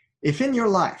if in your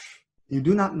life you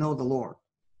do not know the Lord,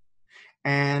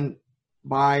 and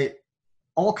by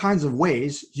all kinds of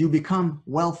ways you become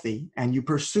wealthy and you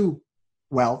pursue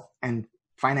wealth and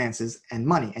finances and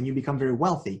money, and you become very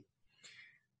wealthy,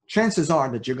 chances are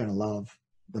that you're going to love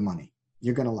the money.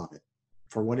 You're going to love it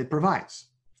for what it provides.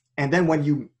 And then when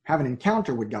you have an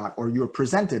encounter with God, or you're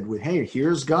presented with, hey,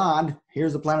 here's God,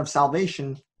 here's the plan of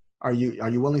salvation, are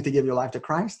you willing to give your life to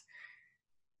Christ?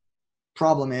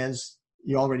 Problem is,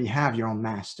 you already have your own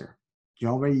master. You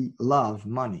already love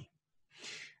money.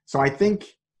 So I think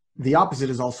the opposite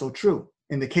is also true.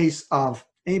 In the case of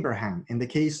Abraham, in the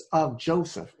case of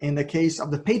Joseph, in the case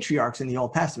of the patriarchs in the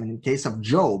Old Testament, in the case of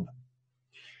Job,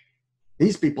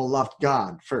 these people loved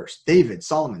God first. David,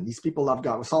 Solomon, these people loved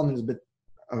God. Well, Solomon is a bit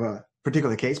of a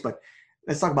particular case, but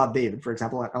let's talk about David, for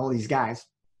example. All these guys,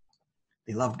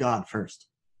 they loved God first.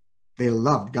 They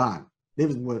loved God.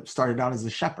 David started out as a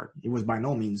shepherd. He was by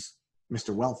no means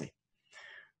Mr. Wealthy.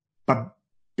 But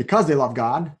because they loved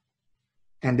God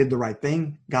and did the right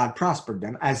thing, God prospered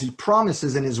them, as he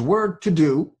promises in his word to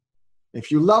do. If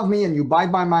you love me and you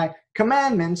abide by my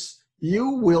commandments,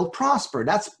 you will prosper.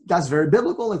 That's very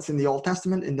biblical. It's in the Old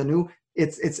Testament. In the New,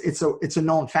 it's a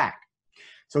known fact.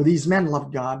 So these men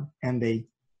loved God and they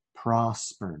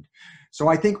prospered. So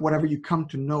I think whatever you come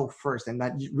to know first, and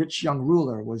that rich young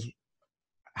ruler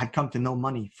had come to know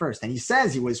money first. And he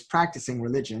says he was practicing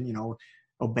religion,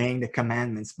 obeying the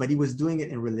commandments, but he was doing it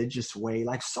in a religious way,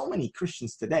 like so many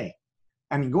Christians today.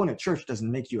 I mean, going to church doesn't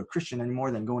make you a Christian any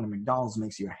more than going to McDonald's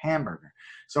makes you a hamburger.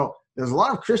 So there's a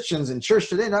lot of Christians in church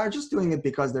today that are just doing it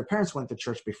because their parents went to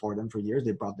church before them for years.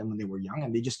 They brought them when they were young,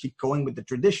 and they just keep going with the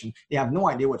tradition. They have no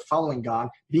idea what following God,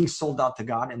 being sold out to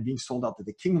God, and being sold out to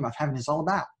the kingdom of heaven is all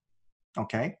about.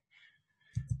 Okay?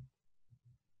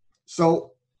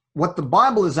 So what the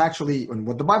Bible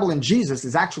in Jesus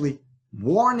is actually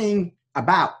warning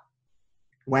about,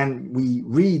 when we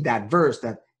read that verse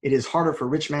that it is harder for a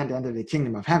rich man to enter the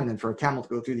kingdom of heaven than for a camel to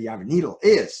go through the eye of a needle,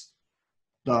 is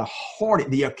the hoarding,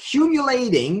 the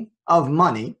accumulating of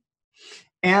money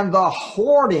and the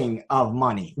hoarding of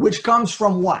money, which comes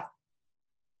from what?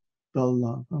 The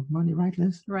love of money, right,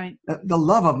 Liz? Right. The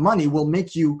love of money will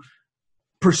make you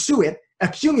pursue it,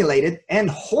 accumulate it, and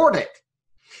hoard it.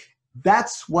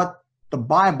 That's what the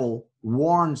Bible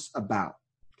warns about.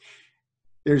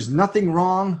 There's nothing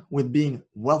wrong with being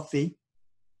wealthy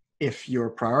if your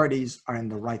priorities are in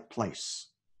the right place.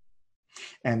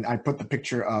 And I put the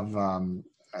picture of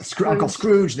Uncle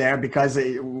Scrooge there because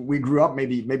we grew up,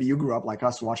 maybe you grew up like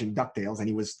us watching DuckTales, and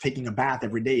he was taking a bath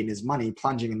every day in his money,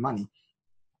 plunging in money,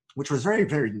 which was very,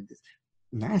 very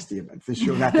nasty to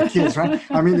show that to kids, right?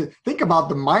 I mean, think about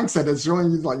the mindset that's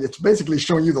showing you, like, it's basically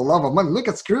showing you the love of money. Look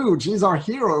at Scrooge. He's our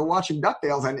hero watching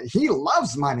DuckTales, and he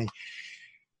loves money.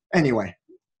 Anyway,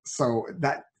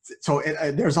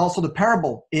 there's also the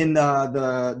parable in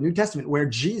the New Testament where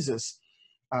Jesus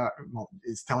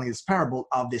is telling this parable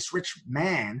of this rich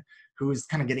man who is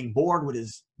kind of getting bored with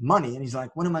his money, and he's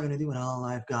like, what am I going to do with all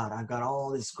I've got? I've got all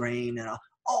this grain, and I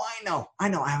know, I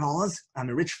have all this. I'm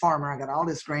a rich farmer. I got all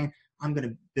this grain. I'm going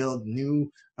to build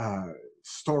new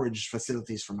storage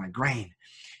facilities for my grain,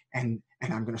 and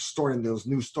I'm going to store it in those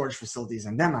new storage facilities,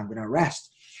 and then I'm going to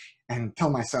rest and tell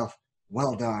myself,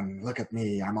 well done, look at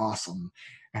me, I'm awesome.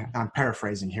 And I'm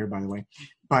paraphrasing here, by the way.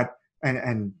 But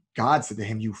and God said to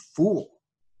him, you fool,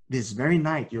 this very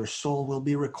night your soul will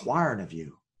be required of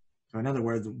you. So in other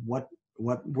words, what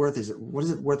worth is it? What is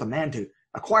it worth a man to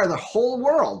acquire the whole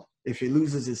world if he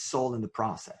loses his soul in the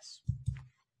process?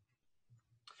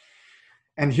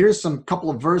 And here's some couple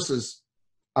of verses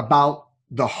about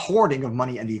the hoarding of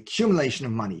money and the accumulation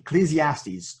of money.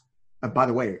 Ecclesiastes, by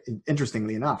the way,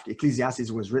 interestingly enough, Ecclesiastes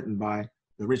was written by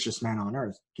the richest man on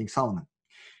earth, King Solomon.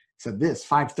 He said this,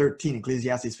 5:13,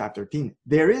 Ecclesiastes 5:13,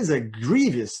 there is a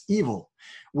grievous evil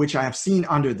which I have seen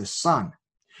under the sun,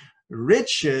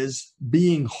 riches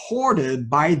being hoarded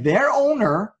by their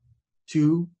owner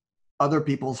to other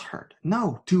people's hurt.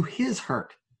 No, to his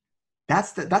hurt.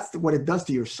 That's what it does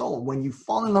to your soul. When you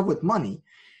fall in love with money,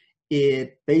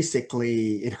 it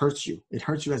hurts you. It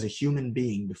hurts you as a human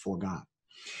being before God.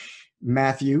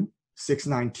 Matthew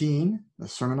 6:19, the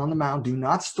Sermon on the Mount, do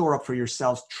not store up for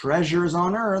yourselves treasures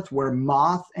on earth where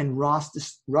moth and rust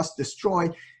destroy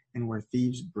and where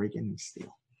thieves break in and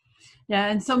steal. Yeah,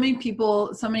 and so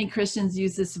many Christians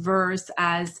use this verse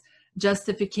as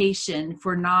justification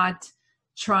for not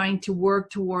trying to work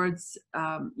towards,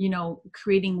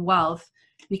 creating wealth,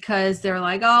 because they're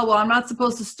like, oh, well, I'm not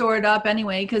supposed to store it up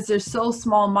anyway, because they're so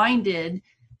small-minded,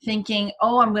 thinking,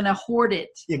 oh, I'm going to hoard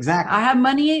it. Exactly. I have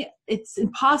money. It's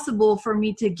impossible for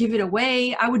me to give it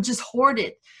away. I would just hoard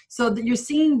it. So that you're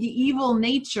seeing the evil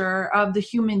nature of the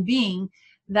human being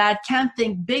that can't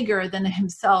think bigger than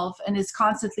himself and is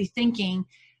constantly thinking,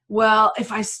 well,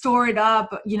 if I store it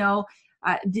up,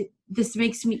 this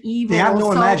makes me evil. They have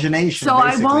no imagination. So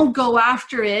basically. I won't go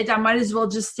after it. I might as well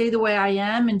just stay the way I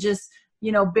am and just,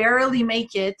 barely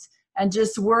make it and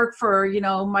just work for,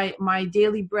 my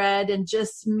daily bread and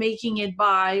just making it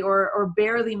by or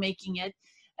barely making it.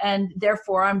 And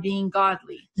therefore I'm being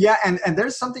godly. Yeah. And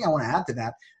there's something I want to add to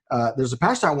that. There's a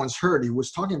pastor I once heard, he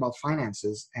was talking about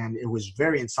finances, and it was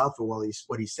very insightful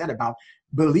what he said about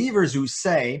believers who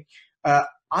say,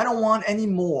 I don't want any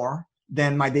more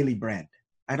than my daily bread.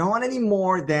 I don't want any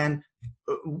more than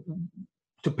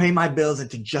to pay my bills and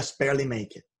to just barely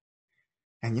make it.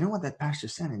 And you know what that pastor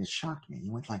said? And it shocked me. He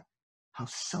went like, how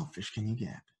selfish can you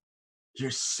get? You're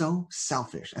so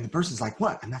selfish. And the person's like,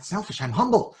 what? I'm not selfish. I'm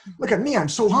humble. Look at me. I'm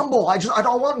so humble. I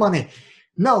don't want money.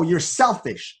 No, you're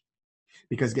selfish.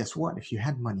 Because guess what? If you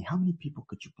had money, how many people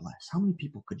could you bless? How many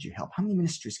people could you help? How many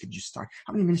ministries could you start?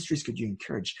 How many ministries could you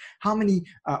encourage? How many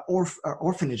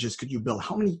orphanages could you build?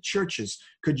 How many churches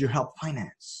could you help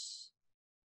finance?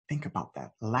 Think about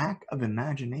that. Lack of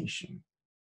imagination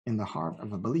in the heart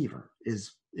of a believer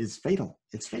is fatal.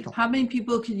 It's fatal. How many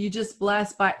people could you just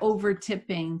bless by over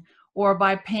tipping or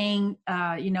by paying,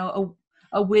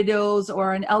 a widow's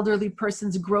or an elderly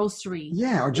person's grocery?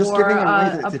 Yeah, or just giving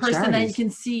away a person charities. that you can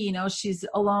see, she's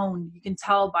alone. You can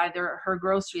tell by her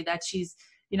grocery that she's,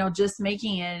 just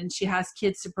making it and she has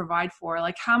kids to provide for.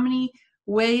 Like, how many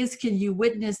ways can you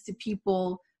witness to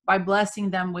people by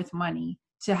blessing them with money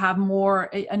to have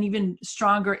an even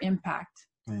stronger impact?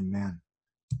 Amen.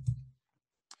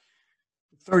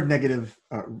 Third negative,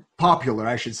 popular,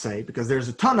 I should say, because there's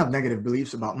a ton of negative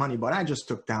beliefs about money, but I just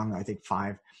took down, I think,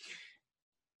 5.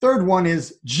 Third one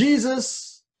is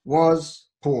Jesus was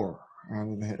poor.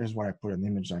 And here's what I put, an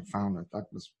image I found that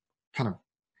was kind of,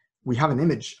 we have an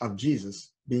image of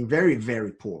Jesus being very,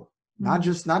 very poor. Not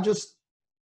just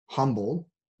humble,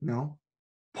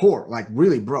 poor, like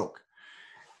really broke.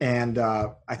 And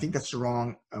I think that's the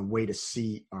wrong way to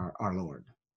see our Lord.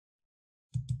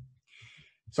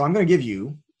 So I'm going to give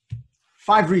you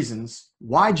 5 reasons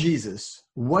why Jesus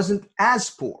wasn't as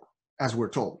poor as we're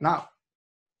told. Now,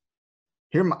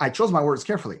 here I chose my words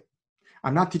carefully.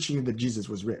 I'm not teaching you that Jesus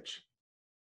was rich,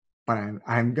 but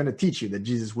I'm going to teach you that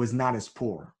Jesus was not as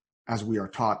poor as we are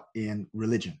taught in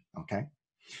religion, okay?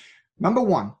 Number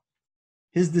 1,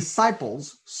 his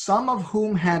disciples, some of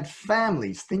whom had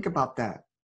families, think about that,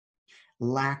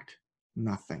 lacked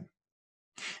nothing.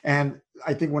 And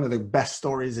I think one of the best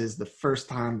stories is the first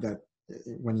time that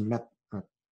when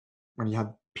he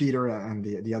had Peter and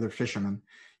the other fishermen,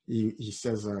 he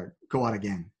says, go out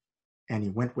again. And he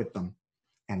went with them,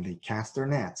 and they cast their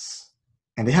nets,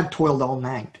 and they had toiled all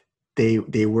night.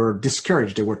 They were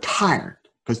discouraged. They were tired,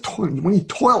 because when you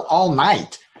toil all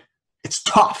night, it's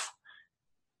tough.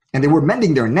 And they were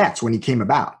mending their nets when he came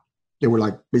about. They were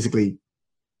like basically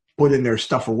putting their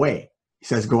stuff away. He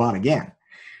says, go out again.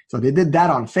 So they did that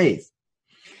on faith.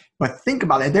 But think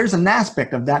about it. There's an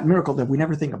aspect of that miracle that we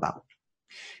never think about.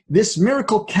 This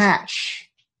miracle catch,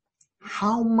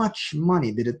 how much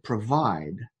money did it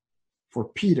provide for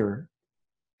Peter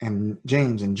and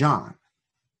James and John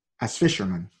as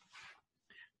fishermen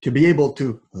to be able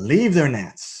to leave their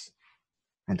nets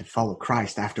and to follow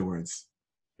Christ afterwards?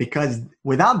 Because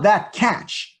without that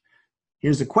catch,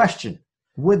 here's the question,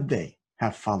 would they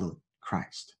have followed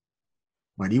Christ?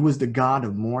 But he was the God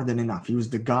of more than enough. He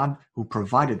was the God who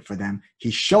provided for them.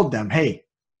 He showed them, hey,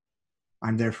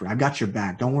 I'm there for you. I got your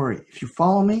back. Don't worry. If you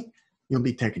follow me, you'll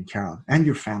be taken care of, and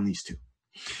your families too.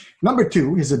 Number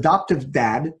 2, his adoptive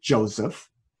dad, Joseph.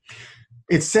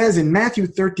 It says in Matthew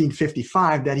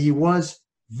 13:55 that he was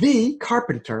the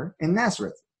carpenter in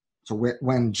Nazareth. So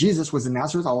when Jesus was in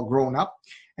Nazareth, all grown up,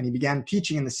 and he began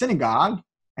teaching in the synagogue,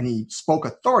 and he spoke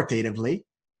authoritatively,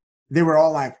 they were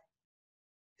all like,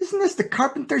 isn't this the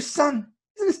carpenter's son?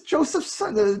 Isn't this Joseph's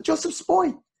son, Joseph's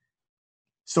boy?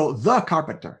 So the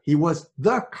carpenter, he was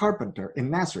the carpenter in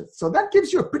Nazareth. So that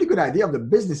gives you a pretty good idea of the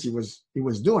business he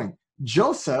was doing.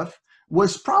 Joseph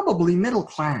was probably middle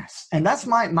class. And that's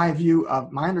my view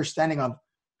of my understanding of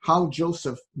how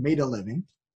Joseph made a living.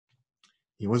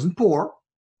 He wasn't poor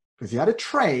because he had a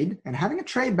trade, and having a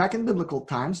trade back in biblical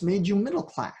times made you middle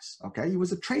class. Okay, he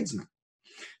was a tradesman.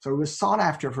 So he was sought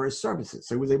after for his services.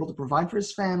 So he was able to provide for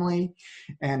his family.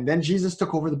 And then Jesus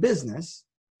took over the business.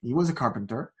 He was a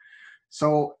carpenter.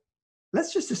 So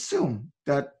let's just assume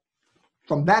that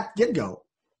from that get-go,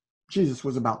 Jesus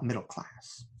was about middle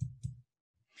class.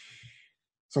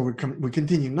 So we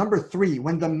continue. Number 3,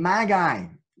 when the Magi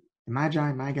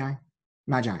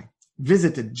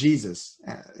visited Jesus,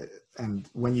 and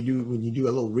when you do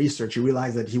a little research, you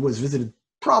realize that he was visited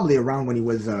probably around when he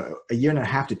was a year and a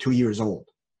half to 2 years old.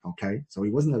 Okay, so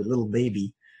he wasn't a little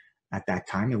baby at that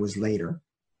time. It was later.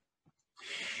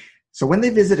 So when they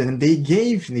visited him,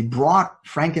 they brought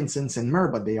frankincense and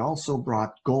myrrh, but they also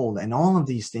brought gold. And all of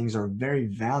these things are very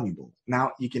valuable.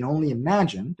 Now, you can only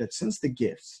imagine that since the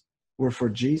gifts were for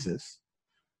Jesus,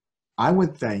 I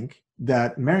would think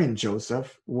that Mary and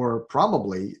Joseph were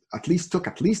probably took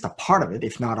at least a part of it,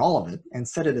 if not all of it, and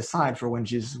set it aside for when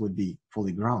Jesus would be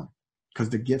fully grown, because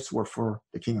the gifts were for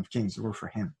the King of Kings, they were for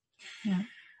him. Yeah.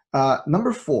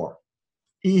 Number 4,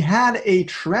 he had a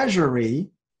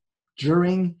treasury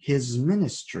during his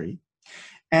ministry,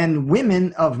 and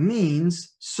women of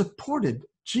means supported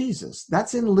Jesus.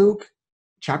 That's in Luke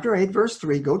chapter 8, verse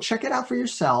 3. Go check it out for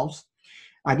yourselves.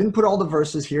 I didn't put all the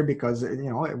verses here because,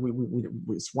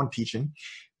 it's one teaching.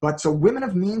 But so women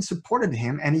of means supported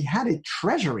him, and he had a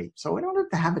treasury. So in order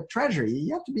to have a treasury,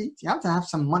 you have to have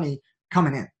some money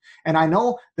coming in. And I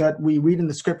know that we read in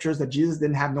the scriptures that Jesus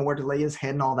didn't have nowhere to lay his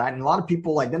head and all that. And a lot of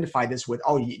people identify this with,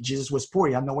 Jesus was poor.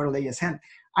 He had nowhere to lay his head.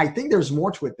 I think there's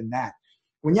more to it than that.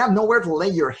 When you have nowhere to lay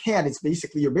your head,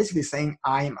 you're basically saying,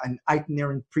 I am an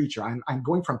itinerant preacher. I'm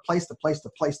going from place to place to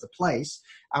place to place.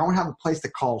 I don't have a place to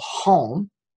call home.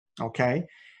 Okay.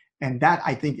 And that,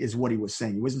 I think, is what he was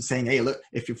saying. He wasn't saying, hey, look,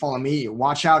 if you follow me,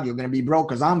 watch out, you're going to be broke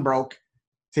because I'm broke.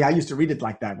 See, I used to read it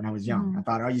like that when I was young. I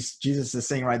thought, Jesus is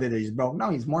saying right there that he's broke.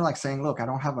 No, he's more like saying, look, I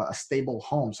don't have a stable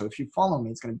home. So if you follow me,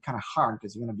 it's going to be kind of hard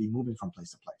because you're going to be moving from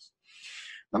place to place.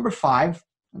 Number 5,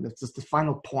 and that's just the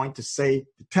final point to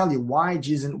tell you why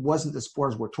Jesus wasn't as poor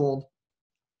as we're told.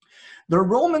 The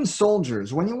Roman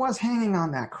soldiers, when he was hanging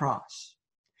on that cross,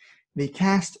 they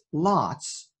cast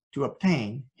lots to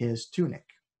obtain his tunic.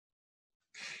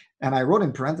 And I wrote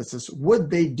in parentheses, would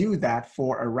they do that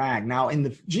for a rag? Now, in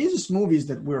the Jesus movies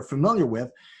that we're familiar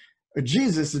with,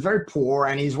 Jesus is very poor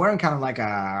and he's wearing kind of like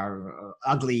a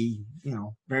ugly,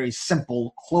 very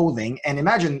simple clothing. And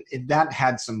imagine if that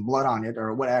had some blood on it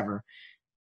or whatever,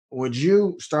 would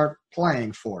you start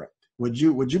playing for it? Would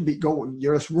you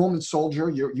you're a Roman soldier,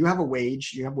 you have a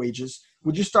wage, you have wages.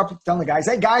 Would you start telling the guys,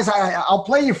 hey guys, I'll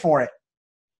play you for it?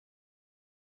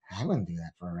 I wouldn't do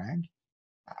that for a rag.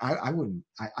 I wouldn't.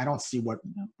 I don't see what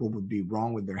would be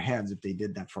wrong with their heads if they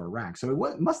did that for a rag. So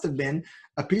it must have been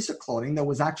a piece of clothing that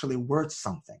was actually worth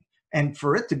something. And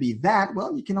for it to be that,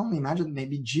 well, you can only imagine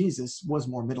maybe Jesus was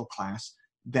more middle class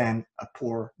than a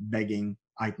poor, begging,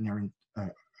 itinerant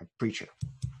preacher.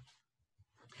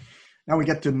 Now we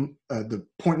get to the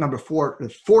point number 4, the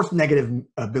fourth negative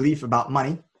belief about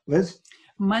money. Liz?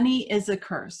 Money is a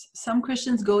curse. Some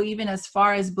Christians go even as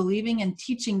far as believing and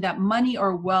teaching that money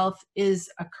or wealth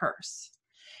is a curse.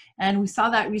 And we saw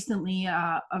that recently,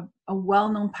 a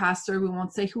well-known pastor, we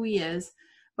won't say who he is,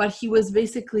 but he was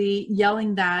basically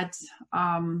yelling that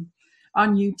on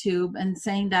YouTube and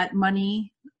saying that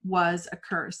money was a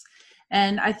curse.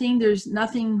 And I think there's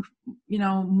nothing,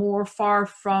 more far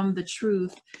from the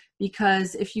truth,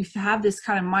 because if you have this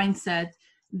kind of mindset,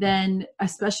 then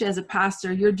especially as a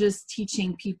pastor, you're just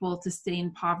teaching people to stay in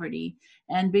poverty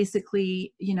and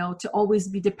basically, to always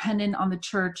be dependent on the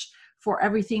church for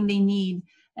everything they need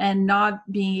and not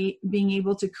being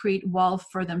able to create wealth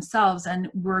for themselves. And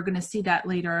we're going to see that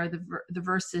later, the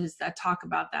verses that talk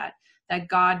about that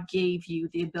God gave you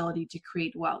the ability to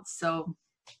create wealth. So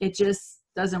it just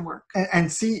doesn't work.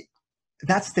 And see,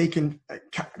 that's taken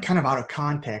kind of out of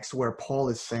context, where Paul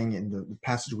is saying in the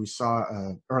passage we saw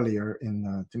earlier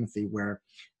in Timothy, where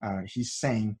he's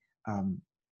saying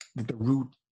that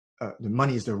the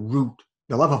money is the root,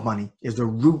 the love of money is the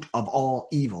root of all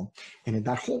evil. And in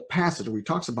that whole passage where he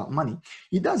talks about money,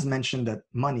 he does mention that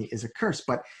money is a curse,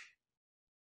 but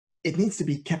it needs to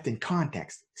be kept in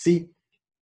context. See,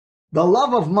 the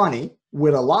love of money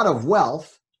with a lot of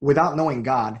wealth without knowing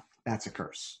God, that's a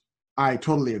curse. I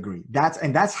totally agree.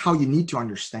 That's how you need to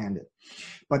understand it.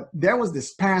 But there was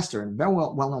this pastor, a very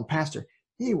well-known pastor.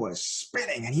 He was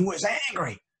spitting and he was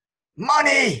angry.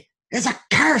 Money is a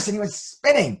curse, and he was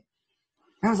spitting.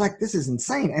 I was like, this is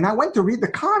insane. And I went to read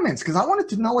the comments because I wanted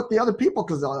to know what the other people,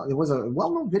 because it was a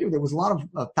well-known video. There was a lot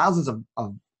of thousands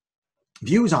of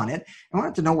views on it. I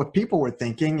wanted to know what people were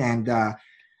thinking, and a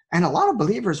lot of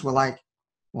believers were like,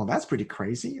 well, that's pretty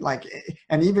crazy. Like,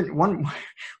 and even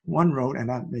one wrote, and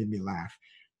that made me laugh.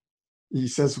 He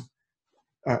says,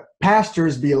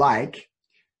 pastors be like,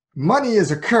 money is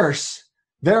a curse.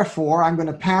 Therefore, I'm going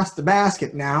to pass the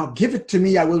basket now. Give it to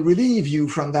me. I will relieve you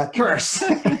from that curse.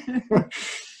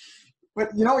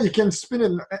 But, you can spin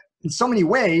it in so many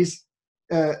ways.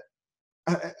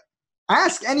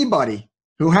 Ask anybody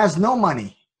who has no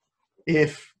money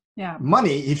if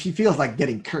he feels like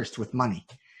getting cursed with money.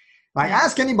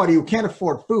 Ask anybody who can't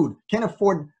afford food, can't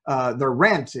afford their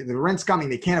rent. The rent's coming,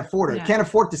 they can't afford it, can't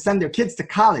afford to send their kids to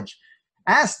college.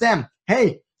 Ask them,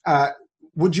 hey,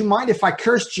 would you mind if I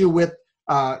cursed you with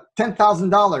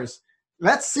 $10,000?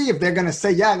 Let's see if they're going to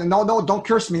say, no, don't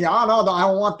curse me. Oh, no, I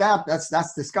don't want that.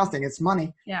 That's disgusting. It's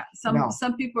money. Yeah.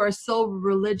 Some people are so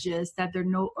religious that they're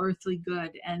no earthly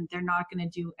good, and they're not going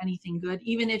to do anything good,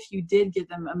 even if you did give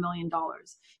them $1 million,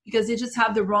 because they just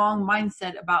have the wrong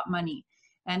mindset about money.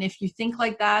 And if you think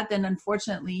like that, then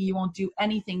unfortunately you won't do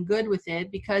anything good with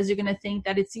it, because you're going to think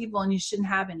that it's evil and you shouldn't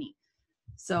have any.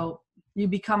 So you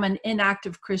become an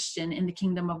inactive Christian in the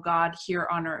kingdom of God here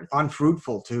on earth.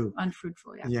 Unfruitful too.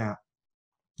 Unfruitful, yeah. Yeah.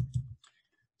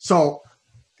 So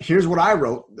here's what I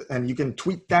wrote, and you can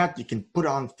tweet that. You can put it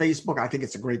on Facebook. I think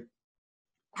it's a great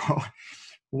quote.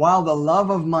 While the love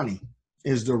of money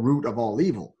is the root of all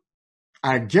evil,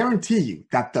 I guarantee you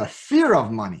that the fear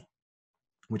of money,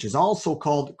 which is also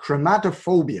called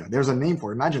chromatophobia, there's a name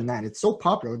for it. Imagine that. It's so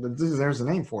popular that there's a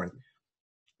name for it,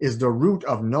 is the root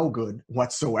of no good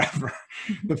whatsoever.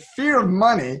 The fear of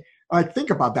money, think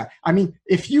about that. I mean,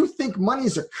 if you think money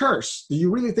is a curse, do you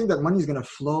really think that money is going to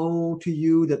flow to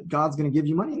you, that God's going to give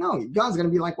you money? No, God's going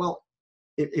to be like, well,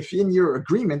 if in your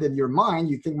agreement, in your mind,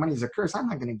 you think money is a curse, I'm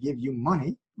not going to give you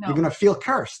money. No. You're going to feel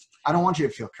cursed. I don't want you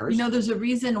to feel cursed. There's a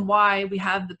reason why we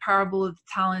have the parable of the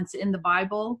talents in the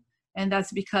Bible. And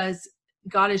that's because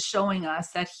God is showing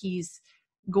us that he's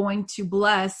going to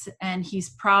bless, and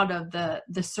he's proud of the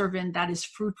servant that is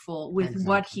fruitful with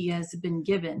what he has been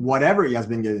given. Whatever he has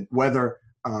been given, whether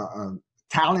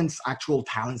talents, actual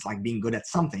talents, like being good at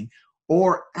something,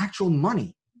 or actual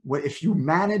money. If you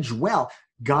manage well,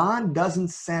 God doesn't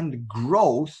send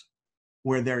growth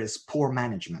where there is poor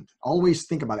management. Always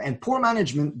think about it. And poor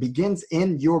management begins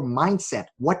in your mindset.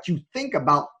 What you think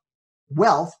about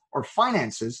wealth or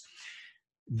finances,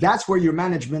 that's where your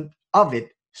management of it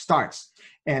starts.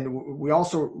 And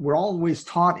we're always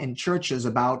taught in churches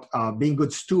about being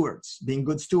good stewards.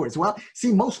 Well,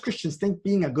 see, most Christians think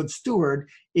being a good steward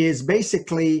is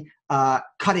basically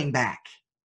cutting back.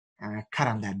 Cut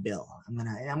on that bill. I'm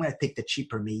gonna take the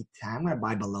cheaper meat. I'm gonna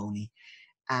buy bologna.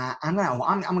 I'm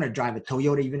gonna drive a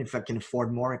Toyota even if I can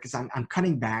afford more, because I'm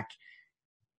cutting back.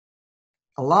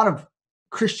 A lot of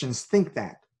Christians think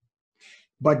that,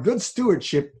 but good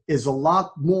stewardship is a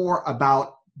lot more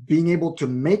about being able to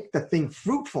make the thing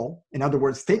fruitful. In other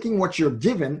words, taking what you're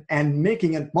given and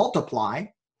making it multiply,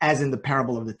 as in the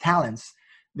parable of the talents,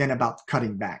 than about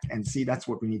cutting back. And see, that's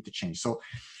what we need to change. So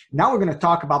now we're going to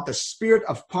talk about the spirit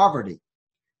of poverty.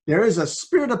 There is a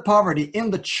spirit of poverty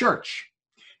in the church.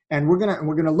 And we're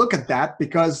gonna look at that,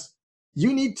 because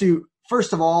you need to,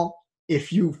 first of all,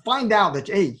 if you find out that,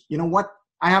 hey, you know what,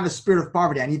 I have a spirit of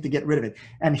poverty, I need to get rid of it.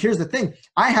 And here's the thing,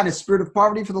 I had a spirit of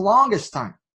poverty for the longest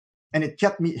time. And it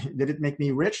kept me, did it make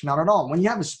me rich? Not at all. When you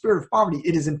have a spirit of poverty,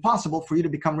 it is impossible for you to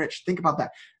become rich. Think about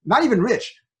that. Not even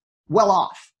rich, well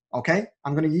off, okay?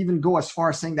 I'm going to even go as far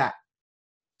as saying that.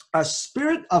 A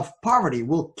spirit of poverty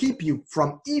will keep you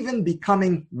from even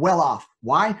becoming well off.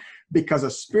 Why? Because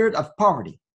a spirit of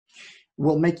poverty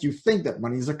will make you think that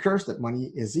money is a curse, that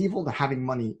money is evil, that having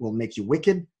money will make you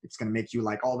wicked. It's going to make you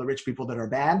like all the rich people that are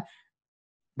bad.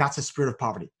 That's a spirit of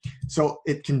poverty. So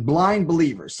it can blind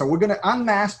believers. So we're going to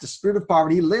unmask the spirit of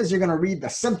poverty. Liz, you're going to read the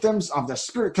symptoms of the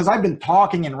spirit, because I've been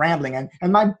talking and rambling,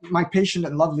 and my patient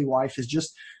and lovely wife is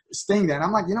just staying there. And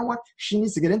I'm like, you know what? She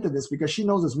needs to get into this because she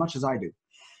knows as much as I do.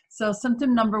 So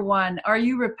symptom number 1, are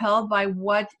you repelled by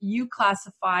what you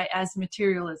classify as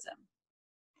materialism?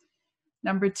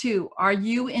 Number 2, are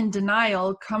you in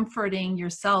denial, comforting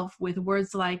yourself with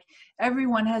words like,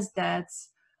 everyone has debts,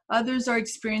 others are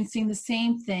experiencing the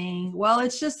same thing, well,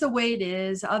 it's just the way it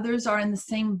is, others are in the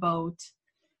same boat?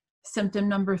 Symptom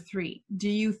number 3, do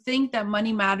you think that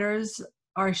money matters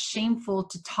are shameful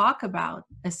to talk about,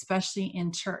 especially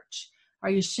in church? Are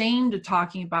you ashamed of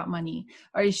talking about money?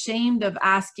 Are you ashamed of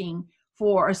asking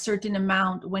for a certain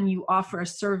amount when you offer a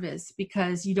service,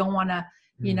 because you don't want to,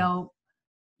 you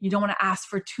don't want to ask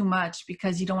for too much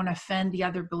because you don't want to offend the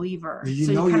other believer?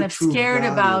 So you're kind of scared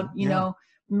about, you know,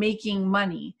 making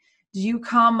money. Do you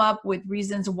come up with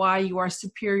reasons why you are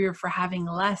superior for having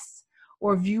less,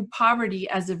 or view poverty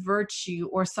as a virtue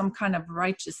or some kind of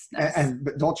righteousness?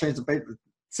 And don't change the paper.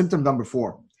 Symptom number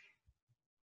 4.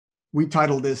 We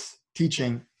titled this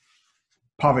teaching,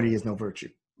 Poverty is No Virtue.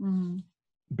 Mm-hmm.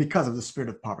 Because of the spirit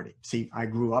of poverty. See, I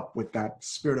grew up with that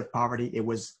spirit of poverty. It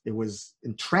was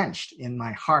entrenched in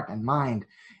my heart and mind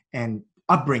and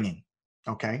upbringing.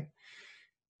 Okay.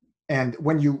 And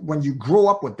when you grow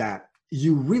up with that,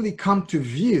 you really come to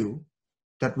view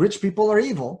that rich people are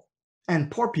evil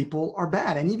and poor people are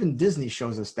bad. And even Disney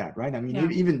shows us that, right? I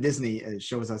mean, even Disney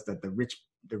shows us that the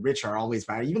rich are always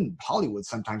bad. Even Hollywood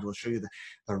sometimes will show you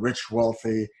the rich,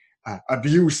 wealthy,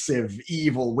 abusive,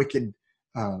 evil, wicked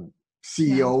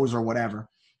CEOs or whatever.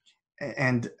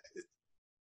 And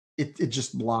it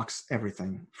just blocks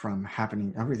everything from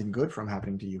happening, everything good from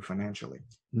happening to you financially.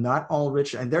 Not all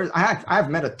rich. And I've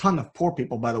met a ton of poor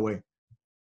people, by the way,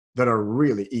 that are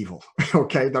really evil,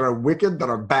 okay? That are wicked, that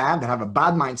are bad, that have a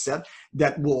bad mindset,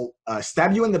 that will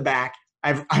stab you in the back.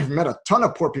 I've met a ton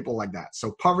of poor people like that.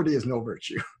 So poverty is no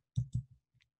virtue.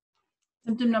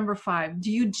 Symptom number 5,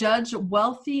 do you judge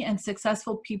wealthy and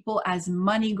successful people as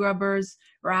money grubbers,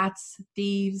 rats,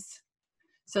 thieves?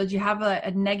 So do you have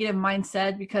a negative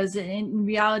mindset because in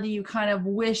reality you kind of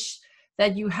wish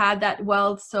that you had that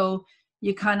wealth, so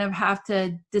you kind of have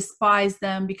to despise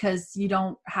them because you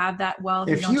don't have that wealth,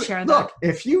 you don't share that? Look,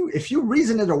 if you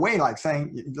reason it away, like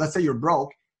saying, let's say you're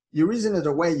broke, you reason it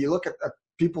away, you look at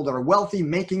people that are wealthy,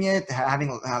 making it,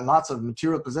 having lots of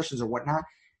material possessions or whatnot,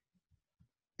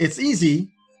 it's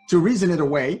easy to reason it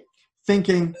away,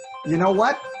 thinking, you know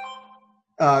what,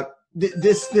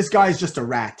 this guy's just a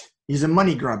rat. He's a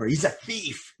money grubber. He's a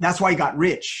thief. That's why he got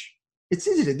rich. It's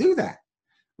easy to do that,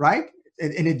 right?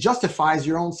 And it justifies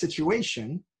your own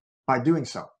situation by doing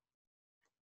so.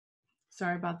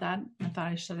 Sorry about that. I thought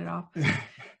I shut it off.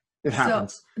 It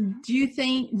happens. So do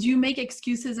you make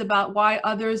excuses about why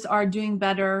others are doing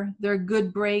better? They're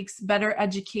good breaks, better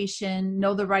education,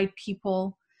 know the right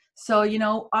people. So,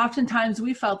 oftentimes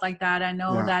we felt like that. I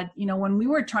know that, when we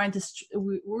were trying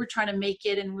to make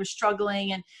it and we're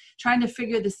struggling and trying to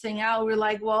figure this thing out, we're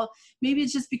like, well, maybe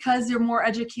it's just because they're more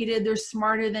educated, they're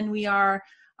smarter than we are.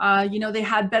 you know, they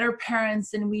had better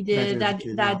parents than we did,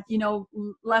 that you know,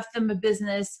 left them a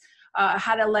business,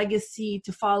 had a legacy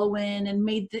to follow in, and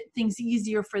made things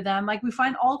easier for them. Like, we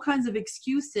find all kinds of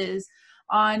excuses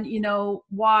on, you know,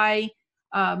 why,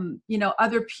 you know,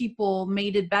 other people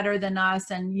made it better than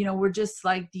us. And, you know, we're just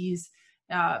like these,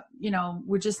 you know,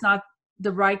 we're just not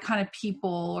the right kind of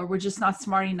people, or we're just not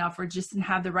smart enough, or just didn't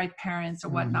have the right parents or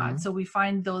whatnot. So we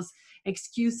find those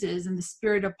excuses, and the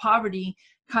spirit of poverty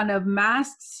kind of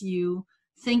masks you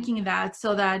thinking that,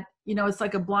 so that, you know, it's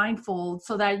like a blindfold,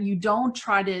 so that you don't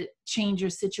try to change your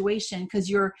situation, because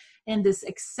you're in this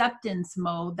acceptance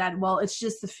mode that, well, it's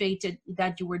just the fate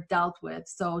that you were dealt with,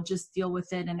 so just deal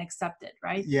with it and accept it,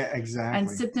 right? Yeah, exactly. And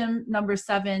symptom number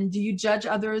 7, do you judge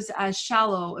others as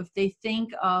shallow if they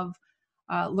think of,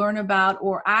 learn about,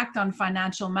 or act on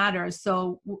financial matters?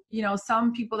 So, you know,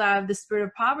 some people that have the spirit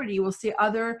of poverty will see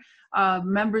other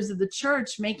members of the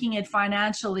church making it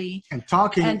financially, and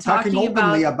talking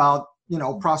openly about, you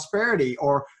know, prosperity,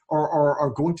 or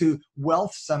going to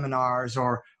wealth seminars,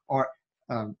 or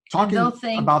talking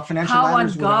about financial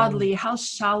matters. How ungodly, how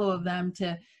shallow of them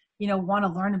to, you know, want to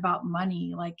learn about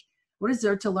money. Like, what is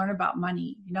there to learn about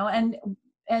money? You know,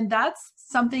 and that's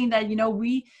something that, you know,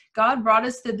 God brought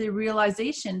us to the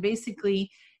realization.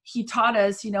 Basically, he taught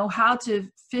us, you know, how to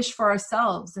fish for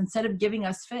ourselves. Instead of giving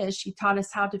us fish, he taught us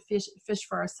how to fish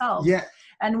for ourselves. Yeah.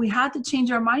 And we had to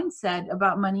change our mindset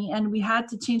about money, and we had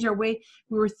to change our way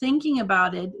we were thinking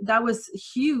about it. That was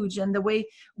huge. And the way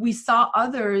we saw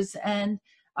others, and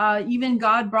even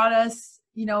God brought us,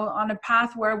 you know, on a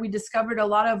path where we discovered a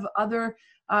lot of other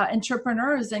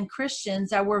entrepreneurs and Christians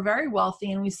that were very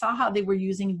wealthy, and we saw how they were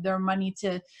using their money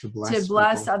to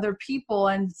bless other people,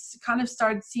 and kind of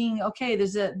started seeing, okay,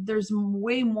 there's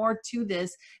way more to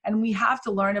this, and we have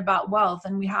to learn about wealth,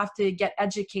 and we have to get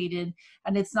educated,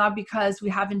 and it's not because we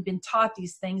haven't been taught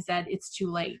these things that it's too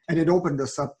late. And it opened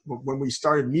us up when we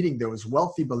started meeting those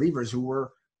wealthy believers who were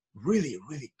really,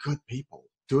 really good people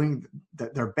doing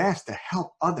their best to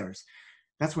help others.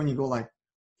 That's when you go like,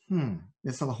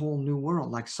 it's a whole new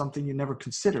world, like something you never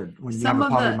considered when you have a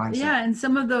poverty mindset. Yeah, and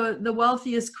some of the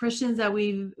wealthiest Christians that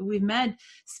we've met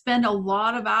spend a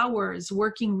lot of hours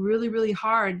working really, really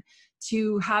hard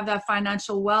to have that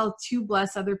financial wealth to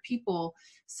bless other people.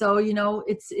 So, you know,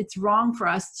 it's wrong for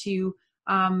us to,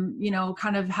 you know,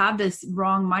 kind of have this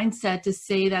wrong mindset to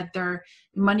say that they're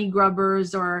money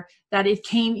grubbers, or that it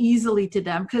came easily to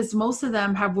them, because most of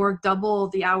them have worked double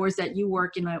the hours that you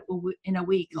work in a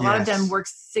week. A lot of them work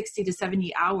 60 to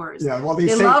 70 hours. Yeah, well,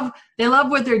 they love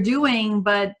what they're doing,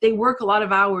 but they work a lot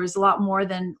of hours, a lot more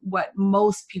than what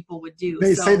most people would do.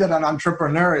 They say that an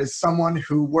entrepreneur is someone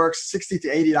who works 60 to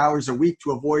 80 hours a week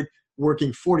to avoid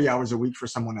working 40 hours a week for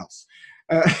someone else.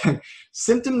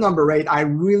 Symptom number 8, I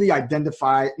really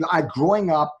identify,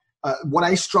 growing up, what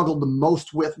I struggled the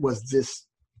most with was this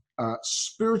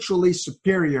spiritually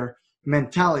superior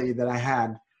mentality that I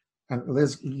had. And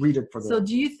let's read it for them. So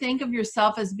do you think of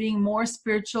yourself as being more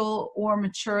spiritual or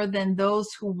mature than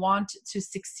those who want to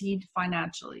succeed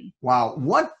financially? Wow.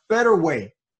 What better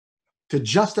way to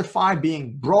justify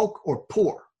being broke or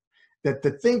poor than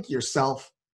to think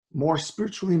yourself more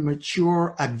spiritually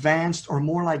mature, advanced, or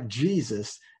more like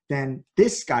Jesus than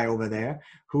this guy over there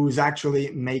who's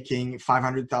actually making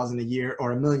 $500,000 a year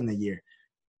or $1 million a year.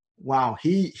 Wow,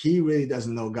 he really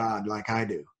doesn't know God like I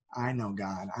do. I know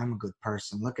God. I'm a good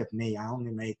person. Look at me. I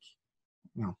only make,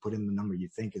 you know, put in the number you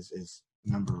think is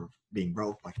the number of being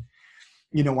broke. Like,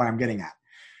 you know what I'm getting at.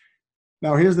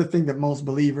 Now, here's the thing that most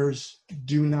believers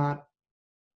do not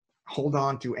hold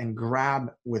on to and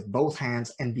grab with both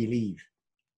hands and believe.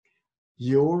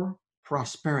 Your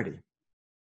prosperity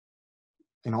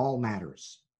in all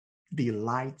matters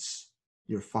delights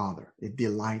your Father. It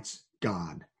delights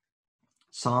God.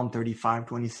 Psalm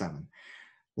 35:27.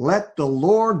 Let the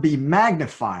Lord be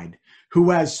magnified, who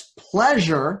has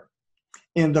pleasure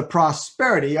in the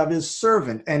prosperity of his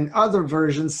servant. And other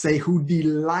versions say who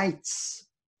delights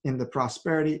in the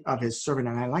prosperity of his servant.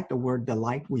 And I like the word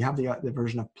delight. We have the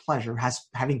version of pleasure,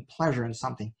 having pleasure in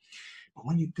something. But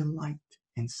when you delight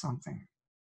in something,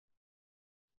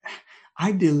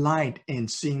 I delight in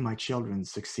seeing my children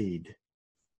succeed.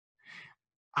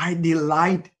 I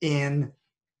delight in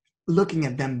looking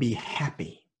at them be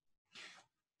happy.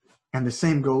 And the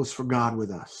same goes for God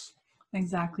with us.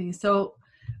 Exactly. So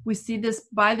we see this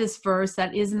by this verse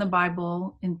that is in the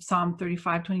Bible in Psalm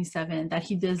 35:27, that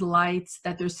he delights,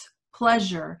 that there's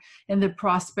pleasure in the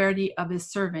prosperity of his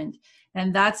servant.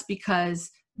 And that's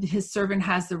because his servant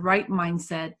has the right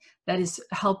mindset that is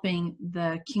helping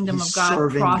the kingdom of God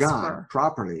serving prosper. God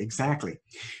properly. Exactly.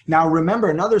 Now, remember,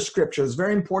 another scripture is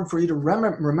very important for you to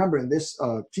remember in this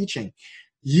teaching.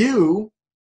 You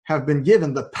have been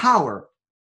given the power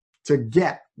to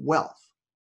get wealth.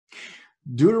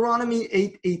 Deuteronomy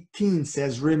 8:18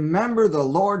 says, remember the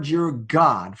Lord your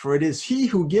God, for it is he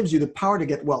who gives you the power to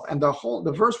get wealth. And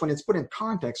the verse, when it's put in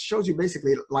context, shows you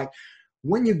basically like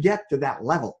when you get to that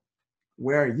level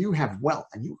where you have wealth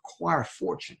and you acquire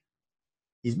fortune,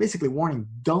 he's basically warning,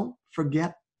 don't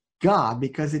forget God,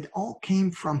 because it all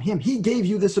came from him. He gave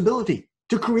you this ability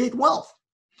to create wealth.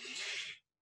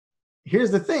 Here's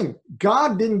the thing.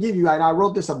 God didn't give you, and I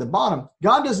wrote this at the bottom,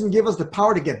 God doesn't give us the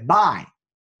power to get by.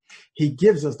 He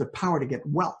gives us the power to get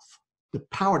wealth. The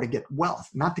power to get wealth,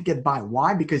 not to get by.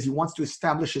 Why? Because he wants to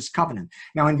establish his covenant.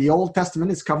 Now, in the Old Testament,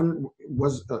 his covenant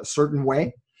was a certain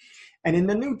way. And in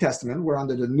the New Testament, we're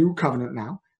under the new covenant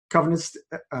now. Covenant's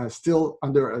still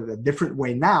under a different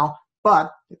way now,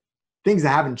 but things that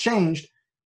haven't changed.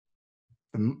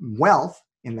 The wealth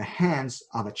in the hands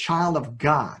of a child of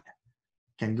God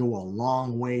can go a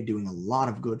long way, doing a lot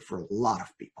of good for a lot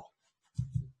of people.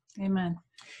 Amen.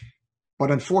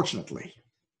 But unfortunately,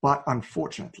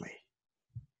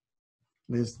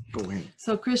 Liz, go ahead.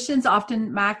 So Christians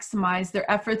often maximize their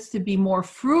efforts to be more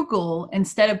frugal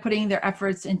instead of putting their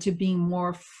efforts into being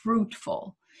more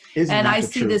fruitful. And I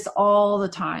see this all the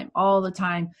time,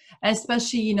 and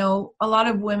especially, a lot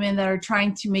of women that are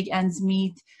trying to make ends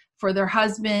meet for their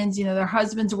husbands. Their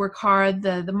husbands work hard.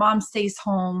 The mom stays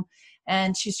home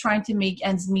and she's trying to make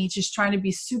ends meet. She's trying to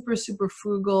be super, super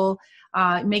frugal,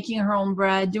 making her own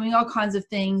bread, doing all kinds of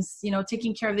things,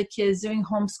 taking care of the kids, doing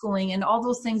homeschooling, and all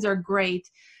those things are great.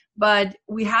 But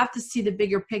we have to see the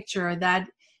bigger picture, that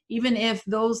even if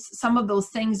some of those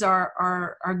things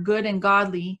are good and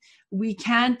godly, we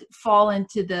can't fall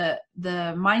into the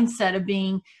mindset of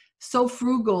being so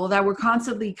frugal that we're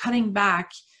constantly cutting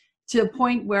back to a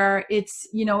point where it's,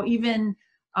 even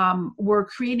we're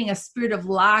creating a spirit of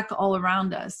lack all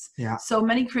around us. Yeah. So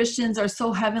many Christians are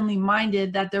so heavenly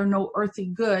minded that they're no earthly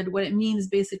good. What it means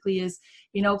basically is,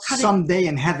 someday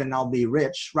in heaven I'll be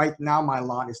rich. Right now my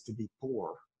lot is to be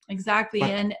poor. Exactly.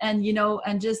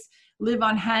 And just live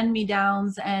on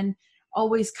hand-me-downs and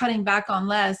always cutting back on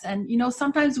less. And,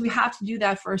 sometimes we have to do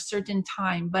that for a certain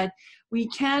time, but we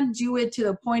can't do it to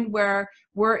the point where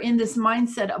we're in this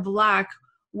mindset of lack,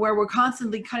 where we're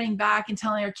constantly cutting back and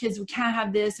telling our kids, we can't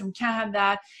have this and we can't have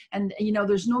that. And,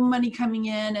 there's no money coming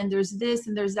in and there's this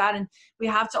and there's that. And we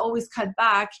have to always cut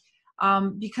back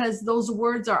because those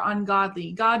words are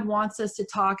ungodly. God wants us to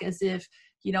talk as if,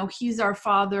 he's our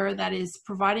Father that is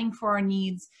providing for our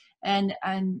needs, and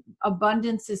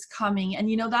abundance is coming. And,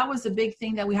 that was a big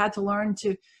thing that we had to learn,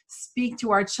 to speak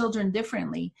to our children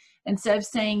differently. Instead of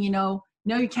saying, no,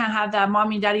 you can't have that.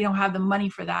 Mommy and daddy don't have the money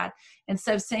for that.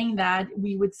 Instead of saying that,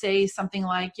 we would say something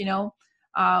like,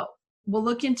 we'll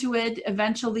look into it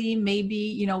eventually.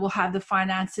 Maybe, we'll have the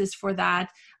finances for that.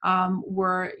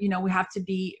 We have to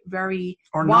be very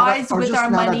wise with our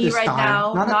money right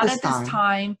now. Not at this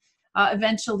time.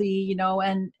 Eventually,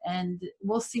 and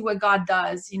we'll see what God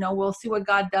does. We'll see what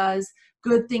God does.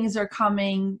 Good things are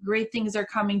coming. Great things are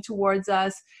coming towards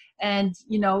us. And,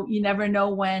 you never know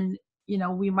when,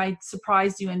 we might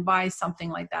surprise you and buy something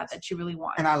like that you really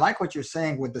want. And I like what you're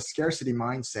saying with the scarcity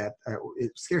mindset.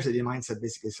 Scarcity mindset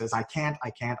basically says, I can't.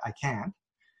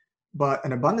 But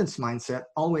an abundance mindset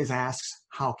always asks,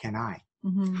 how can I?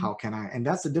 Mm-hmm. How can I? And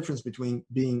that's the difference between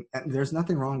and there's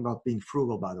nothing wrong about being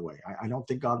frugal, by the way. I don't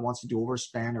think God wants you to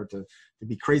overspend or to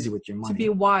be crazy with your money. To be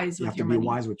wise you with have your to be money.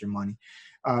 wise with your money.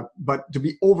 But to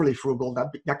be overly frugal,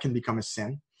 that can become a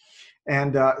sin.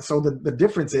 And so the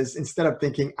difference is, instead of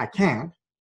thinking, I can't,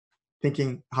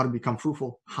 thinking how to become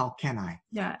fruitful, how can I?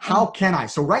 Yeah. How can I?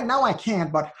 So right now I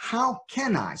can't, but how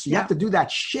can I? So you have to do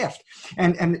that shift.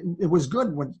 And it was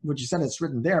good what you said, it's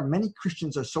written there. Many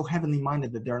Christians are so heavenly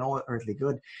minded that they're no earthly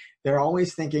good. They're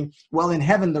always thinking, well, in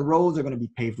heaven, the roads are going to be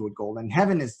paved with gold. And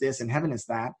heaven is this, and heaven is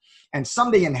that. And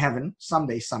someday in heaven,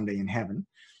 someday in heaven.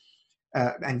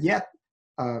 And yet,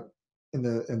 in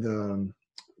the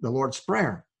Lord's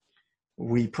Prayer,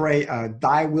 we pray,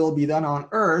 thy will be done on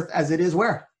earth as it is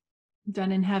where?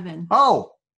 Done in heaven.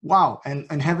 Oh, wow.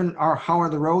 And heaven, how are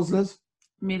the roads, Liz?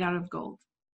 Made out of gold.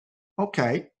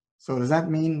 Okay. So does that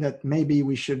mean that maybe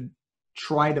we should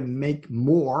try to make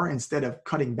more instead of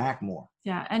cutting back more?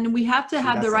 Yeah. And we have to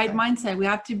have the right mindset. We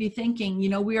have to be thinking,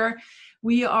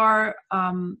 we are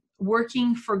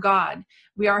working for God.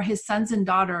 We are his sons and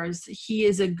daughters. He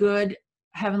is a good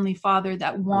Heavenly Father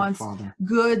that wants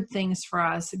good things for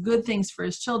us, good things for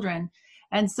his children.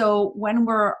 And so when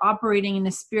we're operating in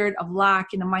a spirit of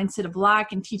lack, in a mindset of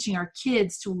lack, and teaching our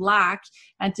kids to lack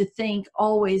and to think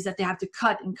always that they have to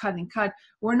cut and cut and cut,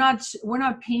 we're not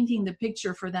painting the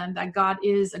picture for them that God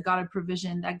is a God of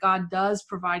provision, that God does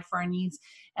provide for our needs,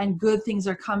 and good things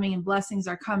are coming and blessings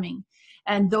are coming.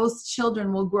 And those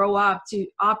children will grow up to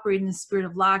operate in the spirit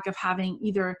of lack, of having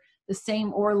either the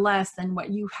same or less than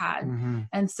what you had.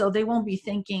 And so they won't be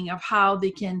thinking of how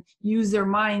they can use their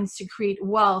minds to create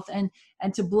wealth and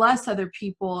to bless other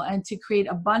people and to create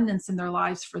abundance in their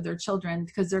lives for their children,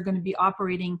 because they're going to be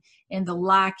operating in the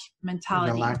lack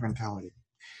mentality. The lack mentality.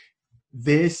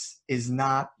 This is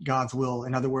not God's will.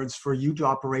 In other words, for you to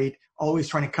operate, always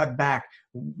trying to cut back,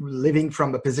 living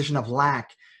from a position of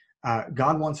lack.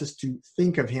 God wants us to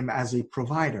think of him as a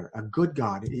provider, a good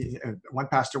God. One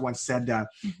pastor once said,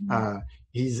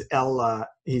 he's El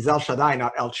Shaddai,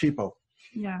 not El Cheapo.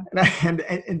 Yeah. And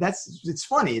it's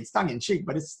funny, it's tongue in cheek,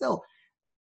 but it's still,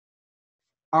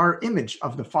 our image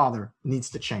of the Father needs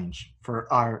to change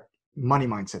for our money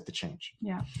mindset to change.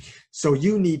 Yeah. So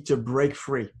you need to break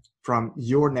free from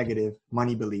your negative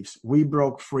money beliefs. We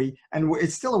broke free, and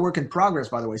it's still a work in progress,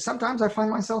 by the way. Sometimes I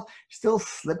find myself still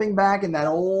slipping back in that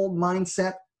old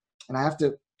mindset, and I have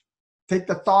to take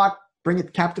the thought, bring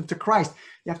it captive to Christ.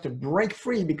 You have to break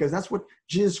free, because that's what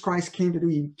Jesus Christ came to do.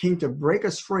 He came to break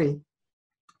us free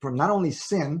from not only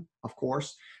sin, of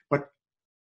course, but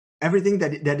everything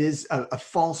that is a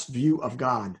false view of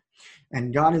God.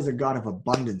 And God is a God of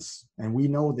abundance, and we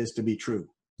know this to be true.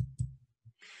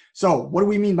 So what do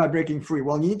we mean by breaking free?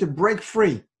 Well, you need to break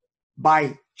free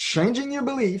by changing your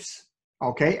beliefs,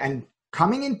 okay, and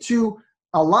coming into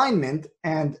alignment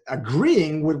and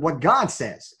agreeing with what God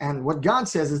says. And what God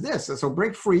says is this. So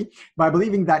break free by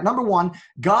believing that, number one,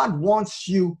 God wants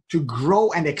you to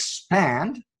grow and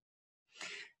expand.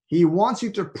 He wants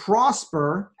you to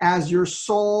prosper as your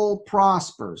soul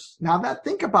prospers. Now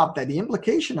think about that, the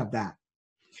implication of that.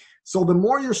 So the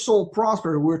more your soul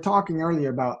prospers, we were talking earlier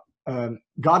about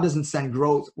God doesn't send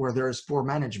growth where there is poor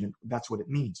management. That's what it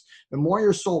means. The more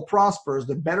your soul prospers,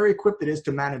 the better equipped it is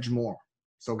to manage more.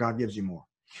 So God gives you more.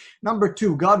 Number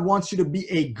two, God wants you to be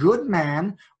a good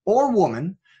man or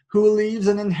woman who leaves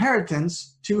an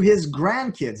inheritance to his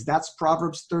grandkids. That's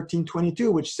Proverbs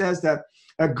 13:22, which says that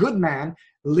a good man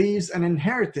leaves an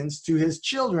inheritance to his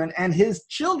children and his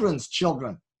children's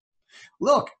children.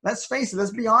 Look, let's face it,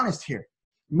 let's be honest here.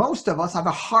 Most of us have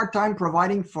a hard time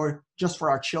providing just for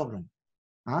our children.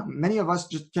 Many of us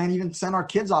just can't even send our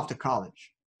kids off to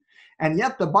college. And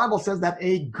yet the Bible says that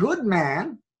a good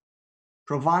man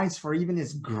provides for even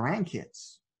his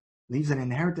grandkids, leaves an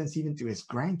inheritance even to his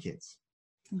grandkids.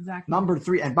 Exactly. Number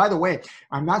three, and by the way,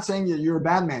 I'm not saying that you're a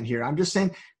bad man here. I'm just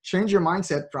saying change your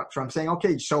mindset from saying,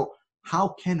 okay, so how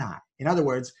can I? In other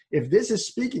words, if this is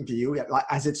speaking to you,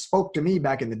 as it spoke to me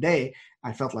back in the day,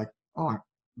 I felt like, oh,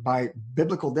 by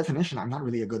biblical definition, I'm not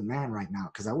really a good man right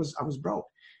now, because I was broke.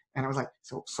 And I was like,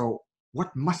 so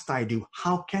what must I do?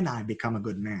 How can I become a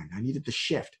good man? I needed to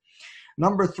shift.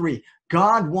 Number three,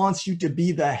 God wants you to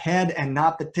be the head and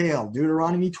not the tail.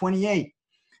 Deuteronomy 28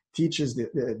 teaches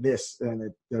this,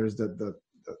 and there's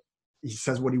he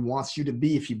says what he wants you to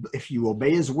be if you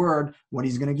obey his word, what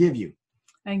he's going to give you.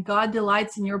 And God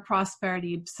delights in your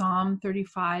prosperity. Psalm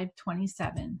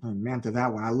 35:27. Amen to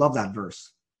that one. I love that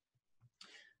verse.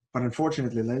 But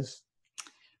unfortunately, Liz,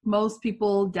 most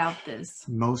people doubt this.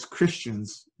 Most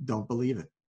Christians don't believe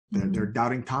it. They're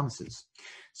doubting Thomases.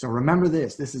 So remember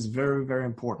this. This is very, very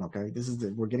important, okay?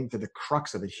 We're getting to the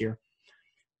crux of it here.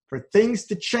 For things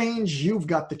to change, you've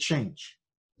got to change.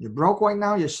 You're broke right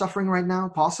now. You're suffering right now,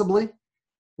 possibly.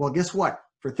 Well, guess what?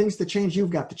 For things to change,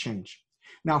 you've got to change.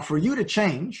 Now, for you to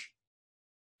change,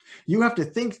 you have to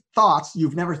think thoughts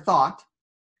you've never thought,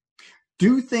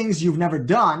 do things you've never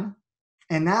done,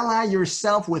 and ally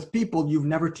yourself with people you've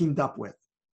never teamed up with.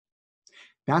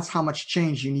 That's how much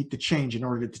change you need to change in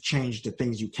order to change the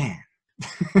things you can.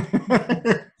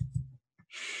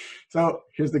 So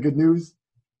here's the good news.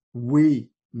 Me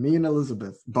and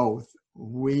Elizabeth, both,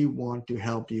 we want to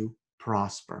help you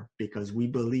prosper, because we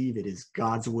believe it is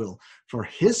God's will for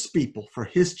his people, for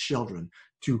his children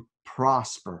to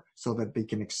prosper so that they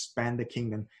can expand the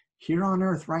kingdom here on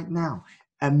earth right now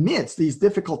amidst these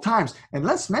difficult times. And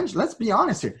let's be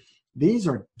honest here. These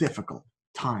are difficult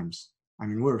times. I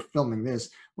mean, we're filming this,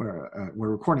 we're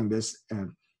recording this,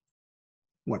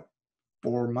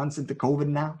 4 months into COVID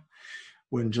now?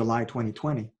 We're in July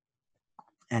 2020.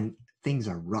 And things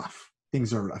are rough.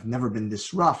 I've never been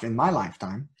this rough in my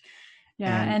lifetime.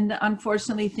 Yeah, and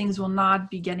unfortunately, things will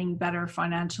not be getting better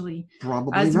financially.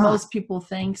 Probably as not. Most people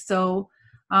think. So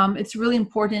it's really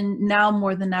important now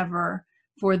more than ever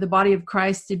for the body of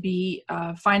Christ to be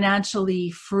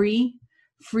financially free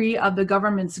of the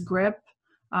government's grip,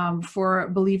 for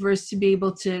believers to be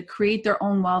able to create their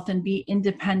own wealth and be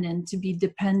independent, to be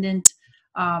dependent,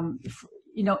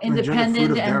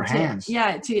 independent, and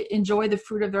to enjoy the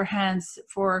fruit of their hands,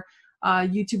 for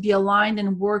you to be aligned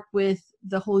and work with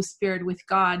the Holy Spirit, with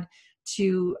God,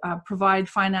 to provide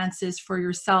finances for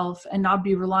yourself and not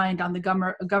be reliant on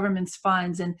the government's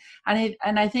funds. And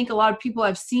I think a lot of people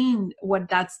have seen what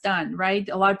that's done, right?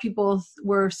 A lot of people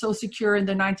were so secure in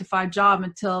their 9-to-5 job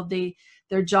until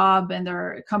their job and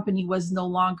their company was no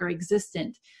longer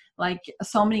existent. Like,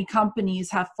 so many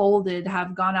companies have folded,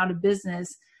 have gone out of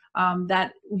business,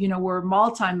 that, were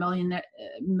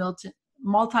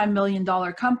multi-million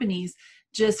dollar companies,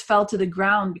 just fell to the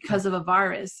ground because of a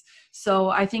virus. So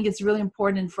I think it's really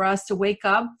important for us to wake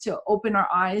up, to open our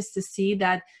eyes, to see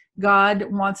that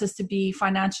God wants us to be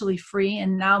financially free.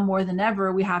 And now more than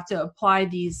ever, we have to apply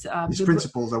these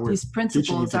principles that we're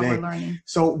learning.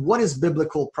 So what is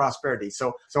biblical prosperity?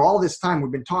 So all this time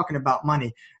we've been talking about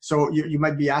money. So you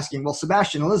might be asking, well,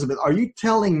 Sebastian, Elizabeth, are you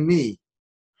telling me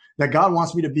that God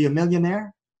wants me to be a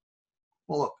millionaire?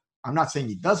 Well, look, I'm not saying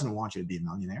he doesn't want you to be a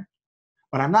millionaire.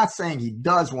 But I'm not saying he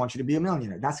does want you to be a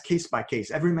millionaire. That's case by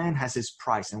case. Every man has his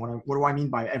price. And what do I mean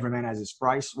by every man has his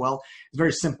price? Well, it's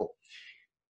very simple.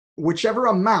 Whichever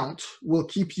amount will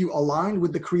keep you aligned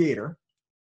with the Creator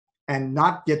and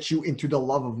not get you into the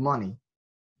love of money,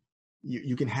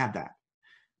 you can have that.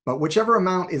 But whichever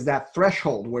amount is that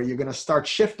threshold where you're going to start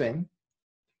shifting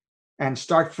and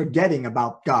start forgetting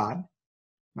about God,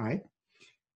 right?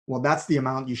 Well, that's the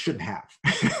amount you shouldn't have.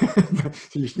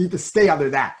 So you need to stay under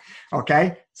that,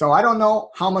 okay? So I don't know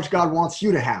how much God wants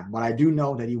you to have, but I do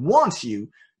know that he wants you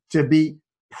to be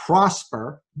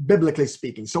prosper, biblically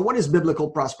speaking. So what is biblical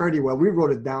prosperity? Well, we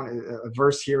wrote it down, a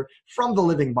verse here from the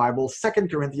Living Bible, 2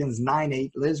 Corinthians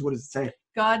 9:8. Liz, what does it say?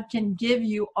 God can give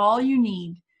you all you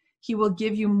need. He will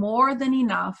give you more than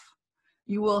enough.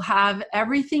 You will have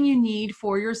everything you need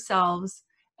for yourselves,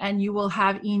 and you will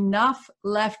have enough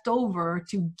left over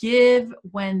to give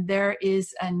when there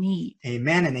is a need.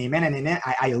 Amen and amen and amen.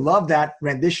 I love that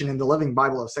rendition in the Living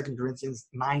Bible of 2 Corinthians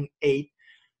 9:8.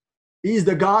 He's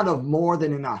the God of more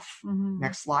than enough. Mm-hmm.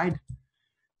 Next slide.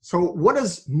 So what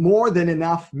does more than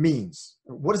enough means?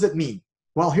 What does it mean?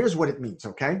 Well, here's what it means,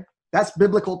 okay? That's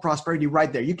biblical prosperity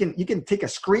right there. You can take a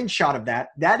screenshot of that.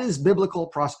 That is biblical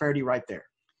prosperity right there.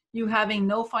 You having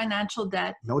no financial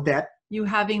debt. No debt. You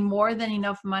having more than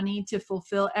enough money to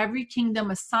fulfill every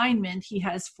kingdom assignment he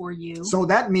has for you. So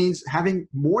that means having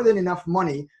more than enough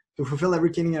money to fulfill every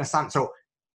kingdom assignment. So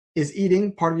is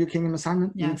eating part of your kingdom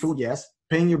assignment? Yes. Eating food, yes.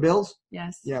 Paying your bills?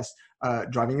 Yes. Yes.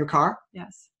 Driving your car?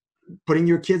 Yes. Putting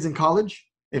your kids in college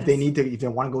if yes. if they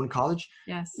want to go in college?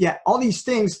 Yes. Yeah. All these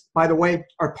things, by the way,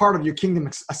 are part of your kingdom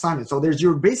assignment. So there's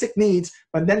your basic needs,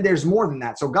 but then there's more than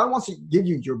that. So God wants to give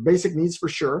you your basic needs for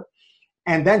sure,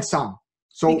 and then some.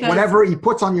 So whatever he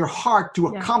puts on your heart to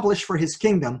accomplish for his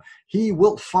kingdom, he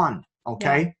will fund.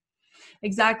 Okay. Yeah.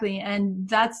 Exactly. And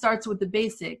that starts with the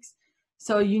basics.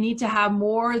 So you need to have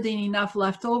more than enough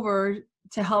left over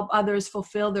to help others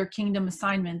fulfill their kingdom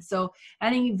assignments. So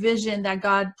any vision that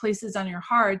God places on your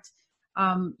heart,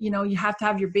 you have to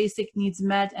have your basic needs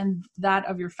met and that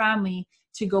of your family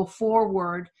to go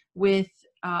forward with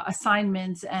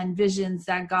assignments and visions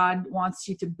that God wants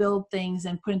you to build things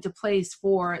and put into place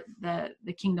for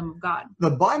the kingdom of God.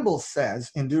 The Bible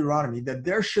says in Deuteronomy that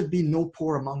there should be no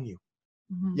poor among you.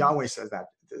 Mm-hmm. Yahweh says that.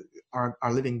 Our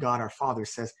living God, our Father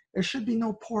says, there should be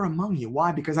no poor among you.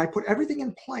 Why? Because I put everything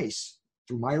in place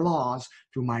through my laws,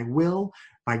 through my will,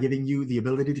 by giving you the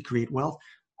ability to create wealth.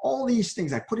 All these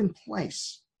things I put in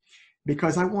place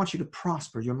because I want you to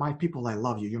prosper. You're my people. I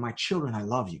love you. You're my children. I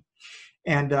love you.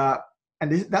 And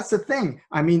that's the thing.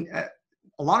 I mean,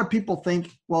 a lot of people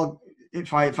think, well,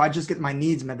 if I just get my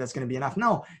needs met, that's going to be enough.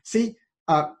 No, see,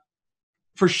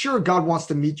 for sure, God wants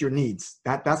to meet your needs.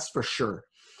 That's for sure.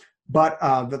 But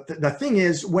the thing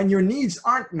is, when your needs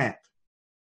aren't met,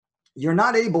 you're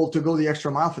not able to go the extra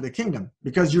mile for the kingdom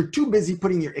because you're too busy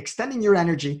extending your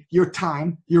energy, your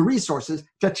time, your resources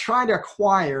to try to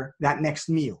acquire that next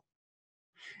meal.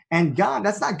 And God,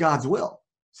 that's not God's will.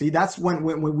 See, that's when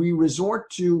we resort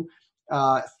to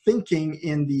thinking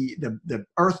in the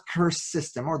earth curse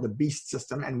system or the beast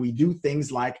system, and we do things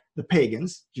like the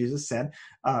pagans. Jesus said,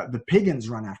 the pagans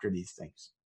run after these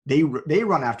things. They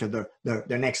run after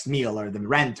their next meal or the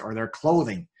rent or their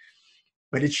clothing.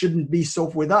 But it shouldn't be so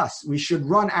with us. We should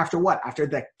run after what? After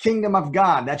the kingdom of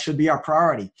God. That should be our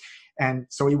priority. And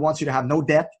so he wants you to have no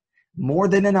debt, more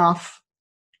than enough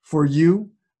for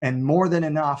you, and more than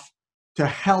enough to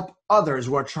help others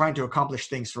who are trying to accomplish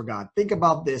things for God. Think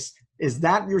about this. Is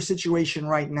that your situation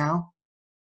right now?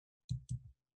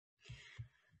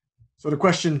 So the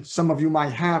question some of you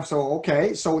might have,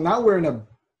 okay, so now we're in a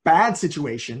bad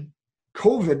situation.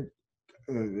 COVID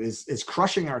is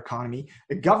crushing our economy.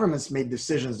 The government's made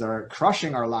decisions that are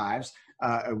crushing our lives.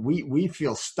 We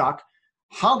feel stuck.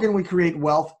 How can we create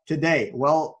wealth today?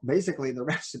 Well, basically, the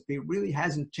recipe really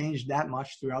hasn't changed that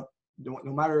much throughout.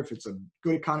 No matter if it's a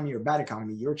good economy or bad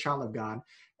economy, you're a child of God,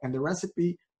 and the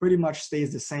recipe pretty much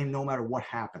stays the same no matter what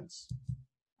happens.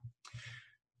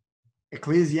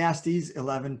 Ecclesiastes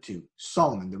 11:2.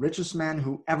 Solomon, the richest man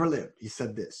who ever lived, he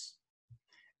said this: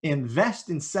 invest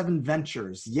in 7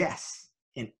 ventures, yes,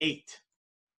 in 8.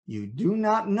 You do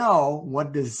not know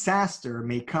what disaster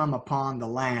may come upon the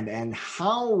land. And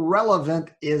how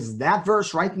relevant is that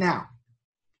verse right now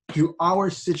to our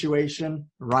situation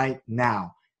right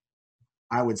now?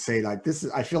 I would say, like,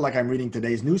 I feel like I'm reading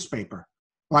today's newspaper.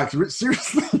 Like,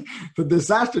 seriously, the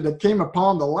disaster that came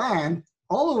upon the land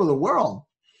all over the world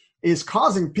is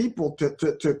causing people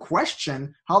to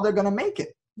question how they're going to make it.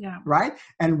 Yeah. Right.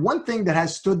 And one thing that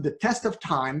has stood the test of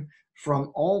time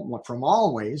from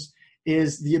always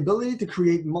is the ability to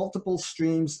create multiple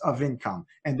streams of income.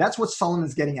 And that's what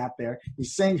Solomon's getting at there.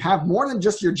 He's saying have more than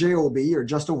just your JOB or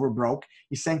just over broke.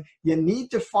 He's saying you need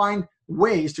to find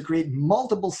ways to create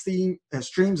multiple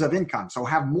streams of income. So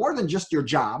have more than just your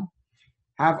job,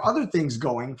 have other things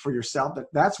going for yourself.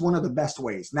 That's one of the best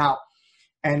ways. Now,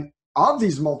 and of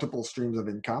these multiple streams of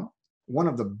income, one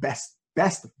of the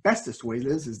bestest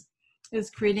ways is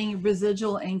creating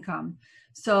residual income.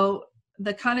 So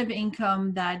the kind of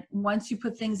income that once you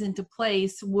put things into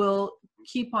place will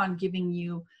keep on giving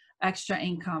you extra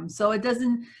income. So it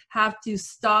doesn't have to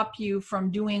stop you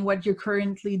from doing what you're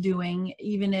currently doing,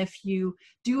 even if you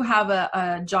do have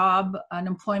a job, an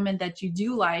employment that you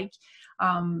do like,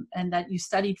 and that you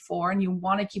studied for and you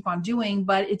want to keep on doing,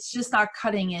 but it's just not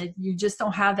cutting it. You just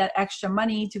don't have that extra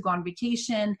money to go on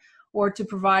vacation or to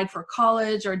provide for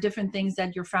college or different things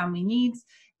that your family needs.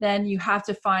 Then you have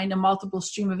to find a multiple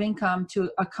stream of income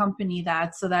to accompany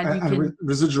that so that you can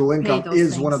residual income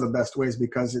is things. One of the best ways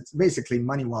because it's basically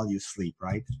money while you sleep,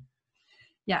 right?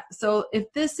 Yeah. So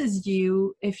if this is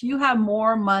you, if you have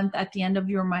more month at the end of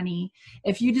your money,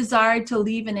 if you desire to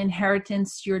leave an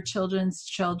inheritance to your children's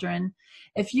children,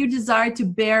 if you desire to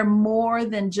bear more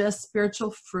than just spiritual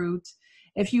fruit,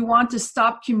 if you want to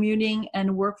stop commuting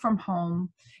and work from home,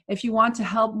 if you want to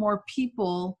help more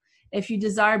people, if you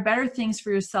desire better things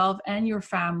for yourself and your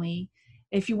family,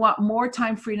 if you want more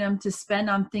time freedom to spend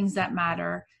on things that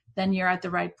matter, then you're at the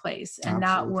right place. And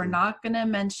now we're not going to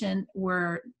mention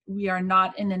we are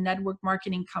not in a network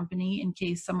marketing company, in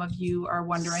case some of you are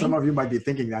wondering. Some of you might be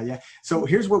thinking that, yeah. So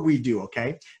here's what we do,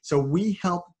 okay? So we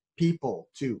help people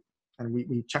to, and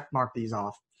we check mark these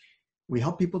off. We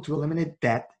help people to eliminate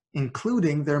debt,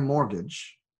 including their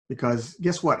mortgage. Because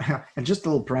guess what? And just a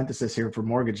little parenthesis here for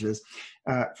mortgages.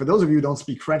 For those of you who don't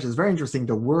speak French, it's very interesting.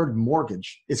 The word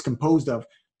mortgage is composed of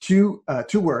two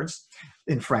words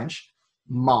in French: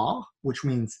 mort, which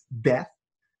means death,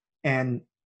 and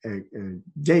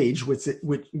gage, which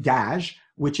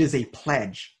is a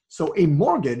pledge. So a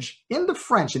mortgage in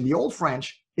the old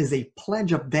French, is a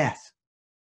pledge of death.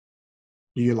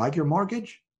 Do you like your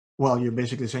mortgage? Well, you're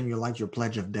basically saying you like your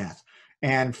pledge of death.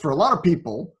 And for a lot of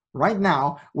people, right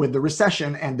now, with the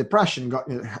recession and depression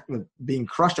being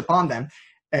crushed upon them,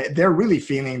 they're really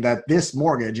feeling that this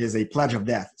mortgage is a pledge of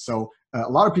death. So a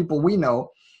lot of people we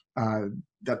know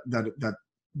that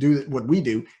do what we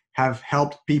do have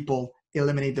helped people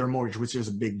eliminate their mortgage, which is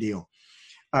a big deal.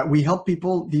 We help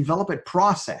people develop a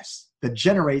process that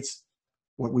generates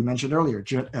what we mentioned earlier,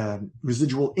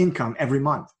 residual income every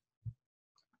month.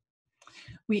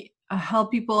 We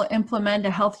help people implement a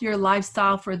healthier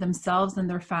lifestyle for themselves and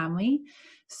their family.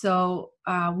 So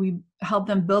we help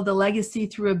them build a legacy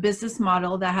through a business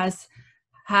model that has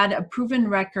had a proven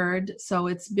record. So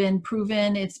it's been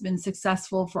proven, it's been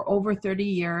successful for over 30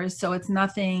 years. So it's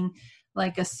nothing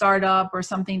like a startup or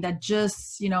something that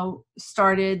just,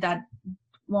 started that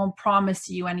won't promise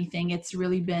you anything. It's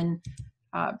really been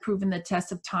proven the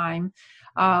test of time.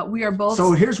 We are both.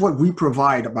 So here's what we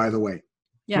provide, by the way.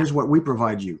 Yeah. Here's what we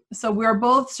provide you. So we are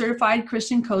both certified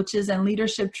Christian coaches and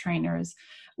leadership trainers.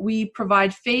 We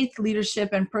provide faith, leadership,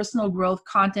 and personal growth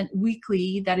content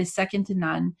weekly that is second to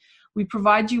none. We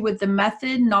provide you with the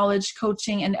method, knowledge,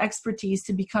 coaching, and expertise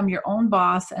to become your own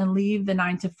boss and leave the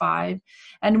 9-to-5.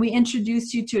 And we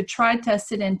introduce you to a tried,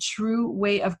 tested, and true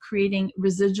way of creating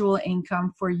residual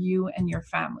income for you and your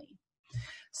family.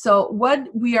 So what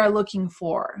we are looking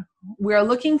for, we are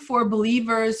looking for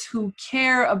believers who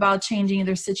care about changing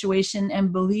their situation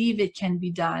and believe it can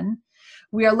be done.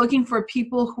 We are looking for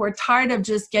people who are tired of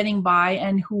just getting by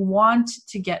and who want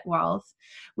to get wealth.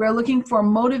 We are looking for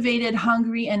motivated,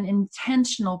 hungry, and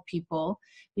intentional people,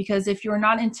 because if you're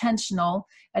not intentional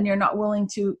and you're not willing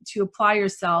to apply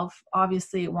yourself,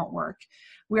 obviously it won't work.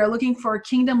 We are looking for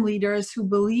kingdom leaders who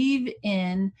believe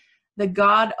in the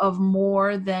God of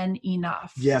more than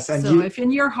enough. Yes, and so if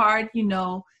in your heart you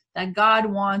know that God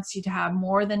wants you to have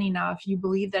more than enough, you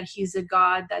believe that he's a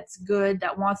God that's good,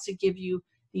 that wants to give you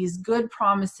these good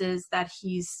promises that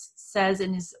he says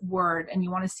in his word, and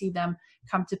you want to see them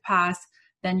come to pass,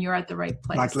 then you're at the right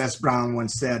place. Like Les Brown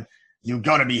once said, you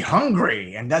got to be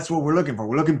hungry, and that's what we're looking for.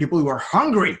 We're looking for people who are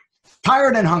hungry,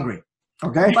 tired and hungry,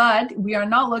 okay? But we are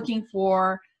not looking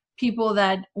for people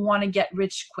that want to get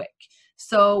rich quick.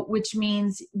 So, which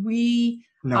means we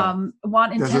want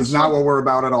intentional. This is not what we're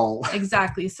about at all.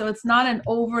 Exactly. So it's not an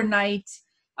overnight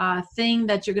thing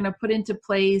that you're going to put into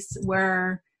place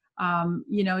where,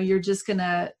 you're just going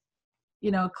to,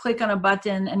 click on a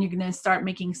button and you're going to start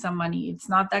making some money. It's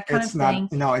not that kind of thing.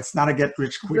 No, it's not a get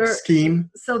rich quick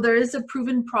scheme. So there is a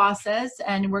proven process,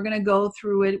 and we're going to go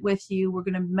through it with you. We're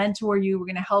going to mentor you. We're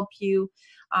going to help you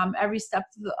every step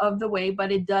of the way,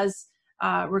 but it does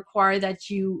require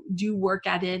that you do work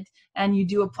at it and you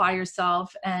do apply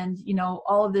yourself. And,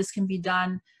 all of this can be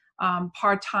done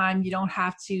part-time. You don't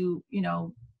have to,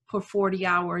 put 40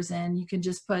 hours in. You can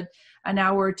just put an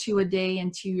hour or two a day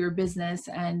into your business,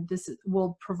 and this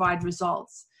will provide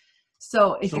results.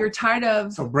 So if you're tired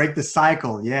of... So break the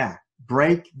cycle. Yeah.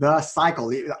 Break the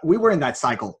cycle. We were in that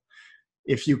cycle.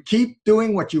 If you keep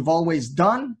doing what you've always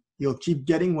done, you'll keep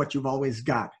getting what you've always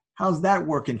got. How's that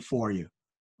working for you?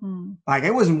 Like,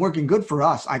 it wasn't working good for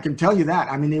us. I can tell you that.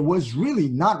 I mean, it was really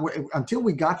not, until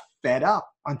we got fed up,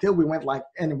 until we went like,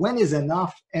 and when is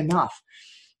enough enough?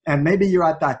 And maybe you're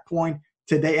at that point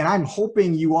today, and I'm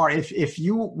hoping you are. If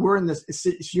you were in this,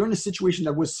 if you're in a situation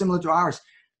that was similar to ours,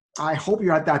 I hope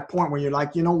you're at that point where you're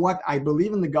like, you know what? I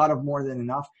believe in the God of more than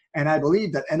enough, and I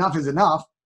believe that enough is enough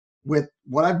with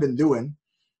what I've been doing,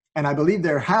 and I believe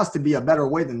there has to be a better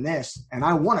way than this, and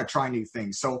I want to try new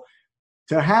things. So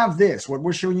to have this, what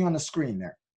we're showing you on the screen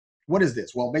there, what is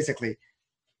this? Well, basically,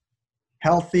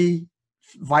 healthy,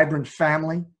 vibrant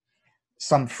family,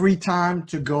 some free time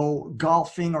to go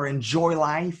golfing or enjoy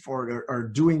life, or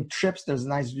doing trips. There's a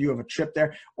nice view of a trip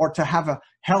there. Or to have a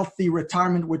healthy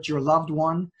retirement with your loved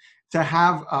one, to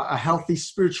have a healthy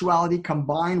spirituality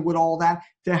combined with all that,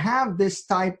 to have this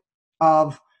type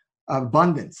of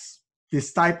abundance,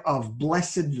 this type of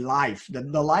blessed life,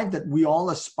 the life that we all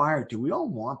aspire to. We all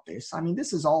want this. I mean,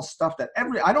 this is all stuff that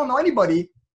I don't know anybody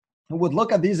who would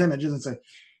look at these images and say,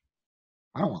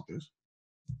 I don't want this.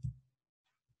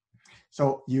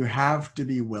 So you have to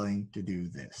be willing to do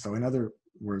this. So in other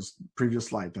words, previous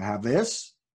slide, to have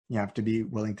this, you have to be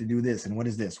willing to do this. And what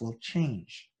is this? Well,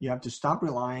 change. You have to stop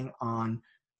relying on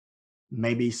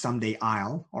maybe someday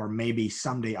or maybe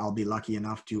someday I'll be lucky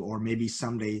enough to, or maybe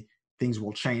someday things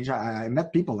will change. I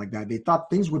met people like that. They thought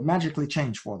things would magically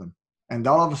change for them. And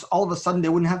all of a sudden they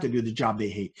wouldn't have to do the job they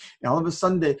hate. And all of a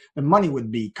sudden the money would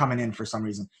be coming in for some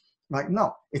reason. Like,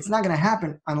 no, it's not going to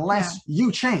happen unless you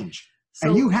change. So,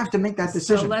 and you have to make that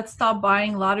decision. So let's stop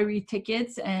buying lottery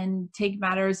tickets and take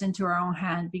matters into our own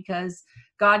hand, because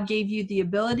God gave you the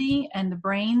ability and the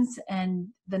brains and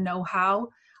the know-how,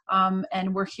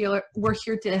 and we're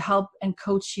here to help and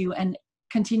coach you and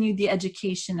continue the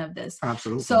education of this.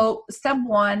 Absolutely. So step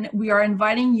one, we are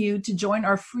inviting you to join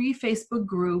our free Facebook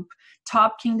group,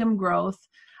 Top Kingdom Growth.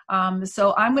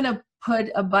 So I'm going to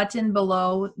put a button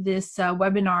below this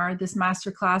webinar, this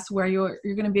masterclass, where you're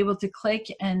going to be able to click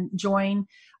and join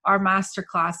our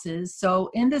masterclasses.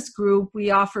 So in this group, we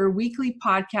offer weekly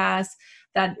podcasts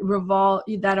that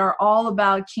are all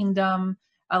about kingdom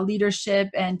leadership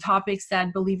and topics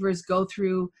that believers go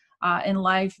through in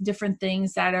life, different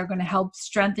things that are going to help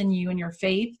strengthen you in your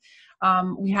faith.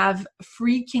 We have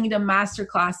free kingdom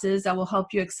masterclasses that will help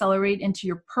you accelerate into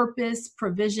your purpose,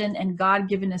 provision, and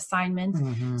God-given assignment.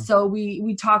 Mm-hmm. So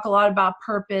we talk a lot about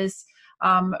purpose,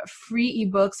 free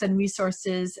ebooks and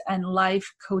resources, and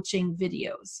life coaching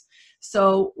videos.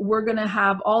 So we're going to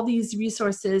have all these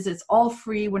resources. It's all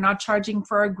free. We're not charging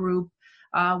for our group.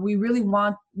 We really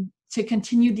want to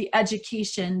continue the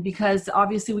education, because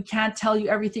obviously we can't tell you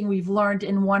everything we've learned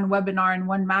in one webinar and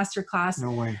one masterclass.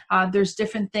 No way. There's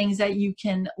different things that you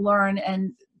can learn,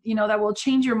 and that will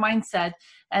change your mindset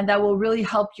and that will really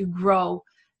help you grow.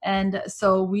 And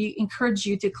so we encourage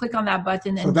you to click on that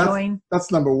button and join. That's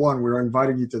number one. We're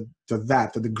inviting you to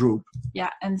the group. Yeah.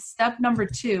 And step number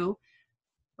two,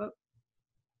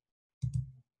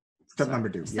 Step number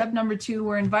two. Step number two,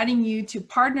 we're inviting you to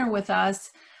partner with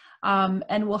us,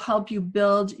 and we'll help you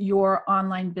build your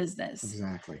online business.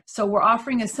 Exactly. So we're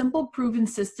offering a simple, proven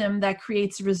system that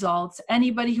creates results.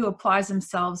 Anybody who applies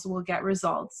themselves will get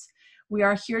results. We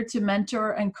are here to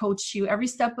mentor and coach you every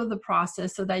step of the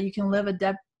process so that you can live a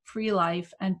debt-free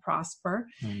life and prosper.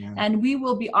 Amen. And we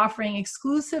will be offering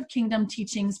exclusive kingdom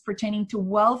teachings pertaining to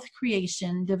wealth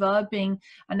creation, developing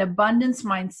an abundance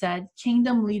mindset,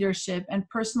 kingdom leadership, and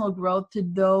personal growth to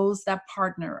those that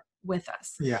partner with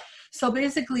us. Yeah. So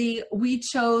basically, we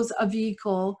chose a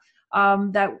vehicle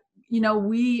that,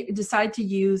 we decided to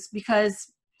use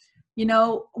because,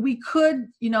 we could,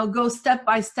 go step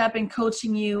by step in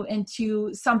coaching you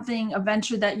into something, a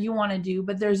venture that you want to do,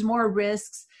 but there's more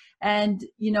risks. And,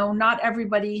 not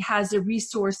everybody has the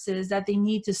resources that they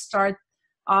need to start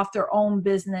off their own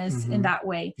business in that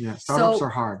way. Yeah, startups are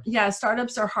hard. Yeah,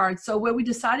 startups are hard. So what we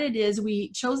decided is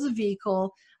we chose a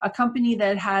vehicle, a company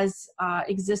that has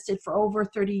existed for over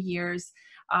 30 years.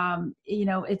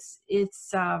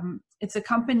 It's a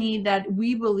company that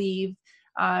we believe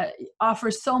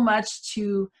offers so much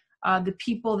to the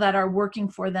people that are working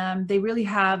for them. They really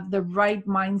have the right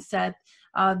mindset,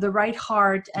 the right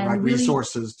heart, and the right really,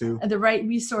 resources too. The right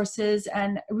resources,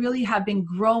 and really have been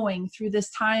growing through this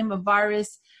time of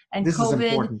virus and this COVID.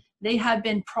 Is important. They have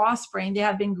been prospering. They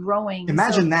have been growing.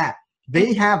 Imagine that.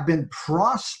 They have been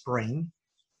prospering.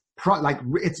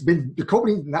 It's been the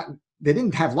company. They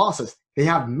didn't have losses. They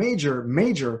have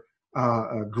major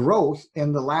growth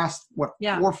in the last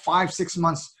 4, 5, 6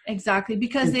 months. Exactly,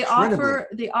 because they offer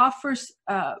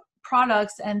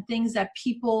products and things that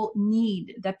people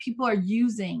need, that people are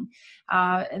using,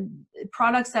 and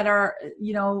products that are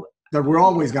that we're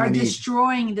always going to need,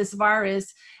 destroying this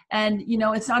virus. And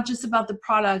it's not just about the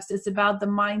products, it's about the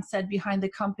mindset behind the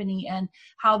company and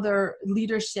how their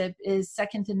leadership is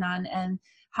second to none, and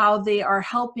how they are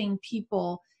helping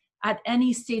people at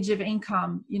any stage of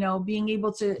income, being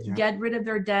able to get rid of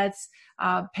their debts,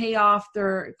 pay off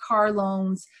their car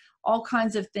loans, all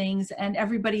kinds of things. And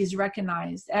everybody is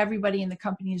recognized. Everybody in the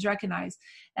company is recognized.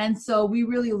 And so we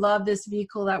really love this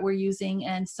vehicle that we're using.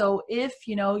 And so if,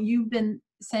 you've been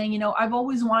saying, I've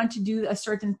always wanted to do a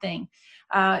certain thing,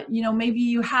 maybe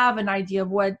you have an idea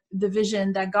of what the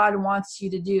vision that God wants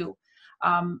you to do.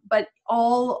 But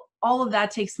all of that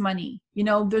takes money.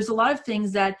 There's a lot of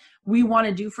things that we want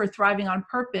to do for Thriving on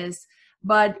Purpose,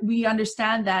 but we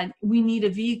understand that we need a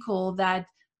vehicle that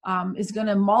is going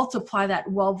to multiply that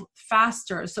wealth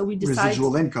faster. So we decided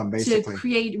residual income, basically, to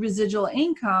create residual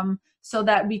income so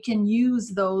that we can use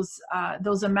those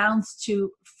amounts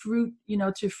to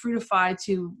fruitify,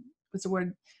 to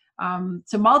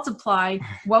multiply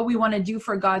what we want to do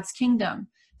for God's kingdom.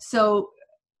 So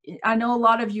I know a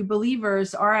lot of you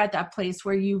believers are at that place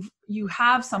where you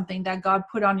have something that God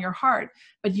put on your heart,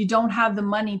 but you don't have the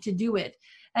money to do it.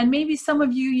 And maybe some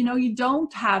of you, you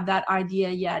don't have that idea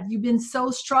yet. You've been so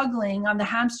struggling on the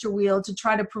hamster wheel to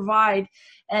try to provide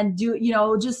and do,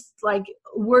 just like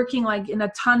working like in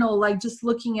a tunnel, like just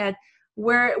looking at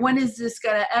when is this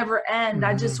going to ever end?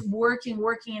 I just working,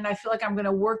 and I feel like I'm going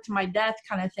to work to my death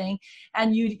kind of thing.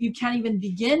 And you can't even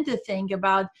begin to think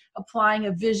about applying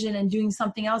a vision and doing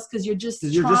something else because you're just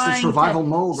in survival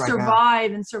mode right now.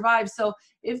 Survive. So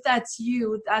if that's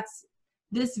you,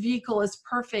 this vehicle is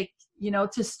perfect,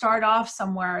 to start off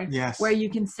somewhere where you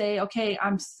can say, okay,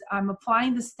 I'm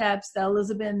applying the steps that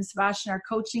Elizabeth and Sebastian are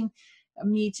coaching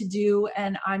me to do,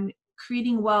 and I'm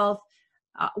creating wealth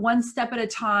one step at a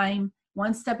time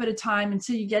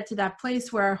until you get to that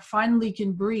place where finally you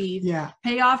can breathe,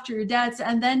 pay off your debts,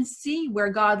 and then see where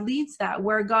God leads that,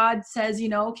 where God says,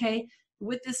 okay,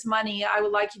 with this money, I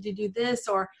would like you to do this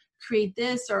or create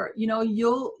this, or,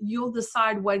 you'll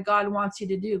decide what God wants you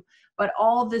to do. But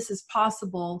all this is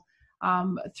possible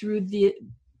through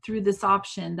this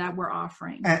option that we're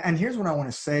offering. And here's what I want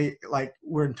to say, like,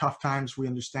 we're in tough times. We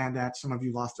understand that some of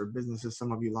you lost their businesses,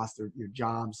 some of you lost your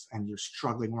jobs, and you're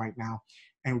struggling right now.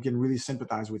 And we can really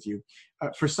sympathize with you.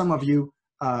 For some of you,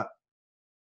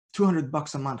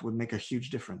 $200 a month would make a huge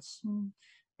difference.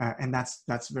 And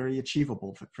that's very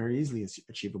achievable, very easily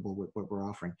achievable with what we're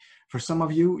offering. For some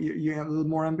of you, you're a little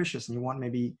more ambitious and you want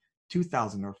maybe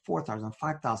 $2,000 or $4,000,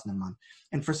 $5,000 a month.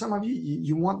 And for some of you,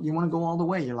 you want to go all the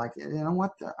way. You're like, you know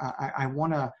what? I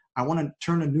want to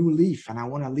turn a new leaf, and I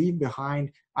want to leave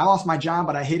behind. I lost my job,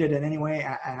 but I hated it anyway.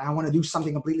 And I want to do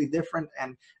something completely different.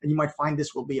 And you might find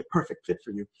this will be a perfect fit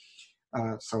for you.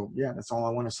 So yeah, that's all I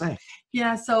want to say.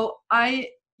 Yeah. So I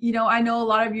know a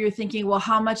lot of you are thinking, well,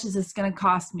 how much is this going to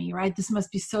cost me, right? This must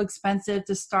be so expensive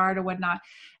to start or whatnot.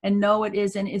 And no, it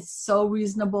isn't. It's so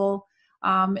reasonable.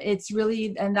 It's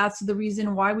really, and that's the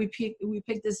reason why we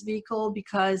picked this vehicle,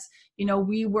 because, you know,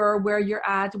 we were where you're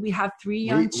at. We have 3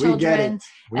 young children,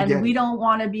 and we don't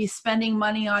want to be spending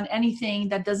money on anything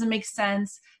that doesn't make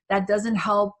sense, that doesn't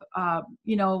help,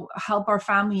 you know, help our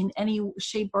family in any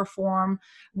shape or form.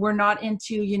 We're not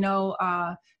into, you know,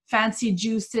 fancy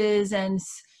juices and,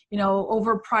 you know,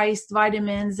 overpriced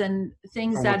vitamins and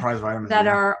things that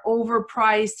are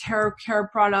overpriced hair care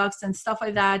products and stuff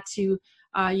like that to,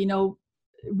 you know,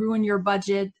 ruin your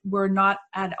budget. We're not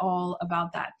at all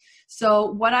about that.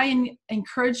 So what I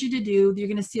encourage you to do, you're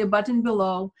going to see a button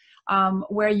below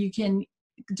where you can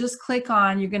just click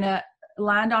on, you're going to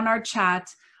land on our chat,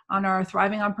 on our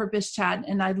Thriving on Purpose chat.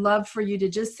 And I'd love for you to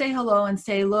just say hello and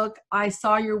say, look, I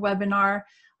saw your webinar.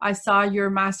 I saw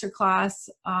your masterclass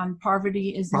on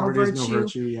Poverty is No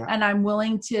Virtue, yeah. And I'm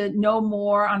willing to know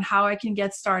more on how I can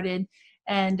get started.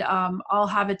 And I'll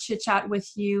have a chit chat with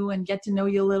you and get to know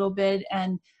you a little bit,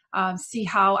 and see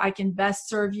how I can best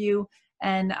serve you,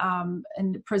 and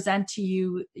present to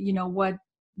you, you know, what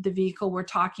the vehicle we're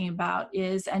talking about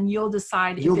is, and you'll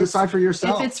decide. You'll decide for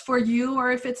yourself if it's for you,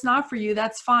 or if it's not for you.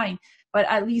 That's fine. But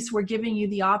at least we're giving you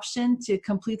the option to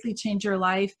completely change your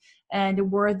life,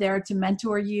 and we're there to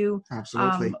mentor you.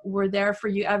 Absolutely. We're there for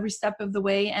you every step of the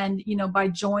way. And, you know, by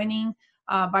joining,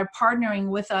 by partnering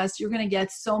with us, you're going to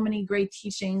get so many great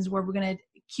teachings where we're going to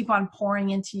keep on pouring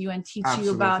into you and teach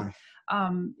you about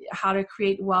how to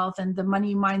create wealth and the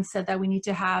money mindset that we need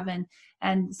to have,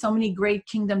 and so many great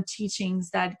kingdom teachings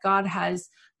that God has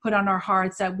put on our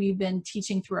hearts that we've been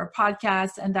teaching through our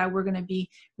podcast, and that we're going to be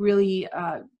really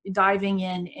diving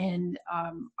in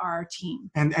our team.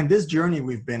 And this journey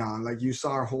we've been on, like you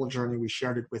saw our whole journey, we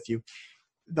shared it with you.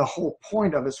 The whole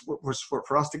point of it was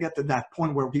for us to get to that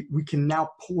point where we can now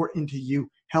pour into you,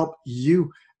 help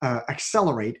you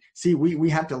accelerate. See, we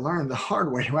had to learn the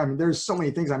hard way. I mean, there's so many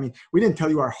things. I mean, we didn't tell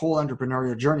you our whole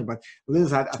entrepreneurial journey, but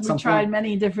Liz had at some point tried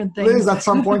many different things. Liz at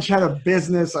some point, she had a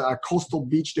business, a coastal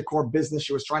beach decor business.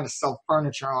 She was trying to sell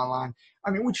furniture online.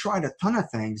 I mean, we tried a ton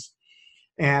of things.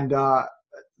 And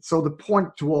so the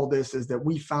point to all this is that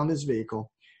we found this vehicle.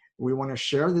 We want to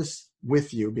share this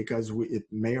with you because it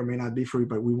may or may not be free,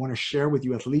 but we want to share with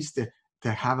you at least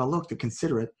to have a look, to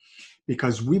consider it,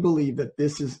 because we believe that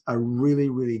this is a really,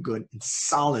 really good and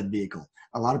solid vehicle.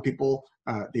 A lot of people,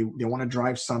 they want to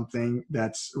drive something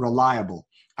that's reliable.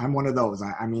 I'm one of those.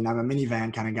 I mean, I'm a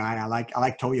minivan kind of guy. I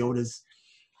like Toyotas.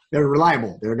 They're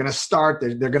reliable. They're going to start.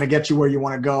 They're going to get you where you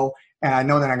want to go. And I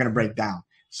know they're not going to break down.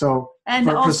 So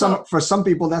for some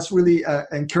people, that's really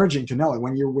encouraging to know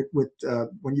when you're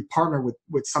when you partner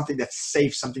with something that's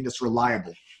safe, something that's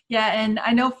reliable. Yeah, and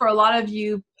I know for a lot of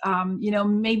you, you know,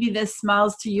 maybe this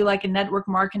smells to you like a network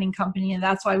marketing company, and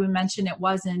that's why we mentioned it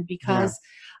wasn't, because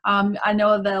I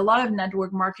know that a lot of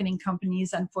network marketing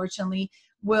companies, unfortunately,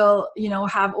 will, you know,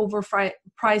 have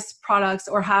overpriced products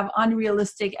or have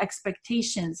unrealistic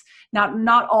expectations. Now,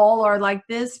 not all are like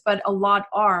this, but a lot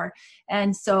are.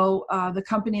 And so the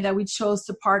company that we chose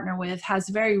to partner with has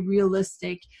very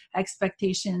realistic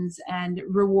expectations and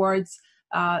rewards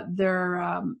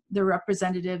their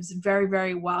representatives very,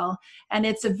 very well. And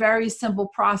it's a very simple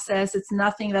process. It's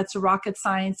nothing that's a rocket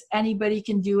science. Anybody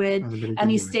can do it.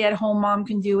 Any stay-at-home mom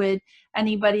can do it.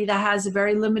 Anybody that has a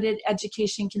very limited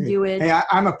education can do it. Hey,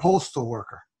 I'm a postal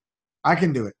worker. I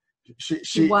can do it.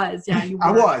 She was, yeah. You were.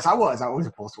 I was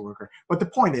a postal worker. But the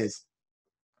point is,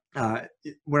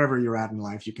 wherever you're at in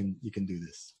life, you can do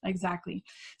this. Exactly.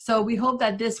 So we hope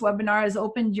that this webinar has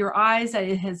opened your eyes, that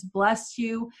it has blessed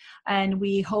you, and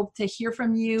we hope to hear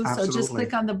from you. Absolutely. So just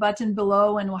click on the button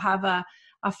below and we'll have a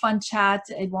fun chat.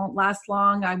 It won't last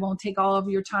long. I won't take all of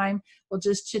your time. We'll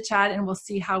just chit chat and we'll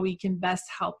see how we can best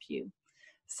help you.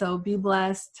 So be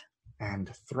blessed. And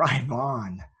thrive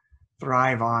on.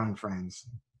 Thrive on, friends.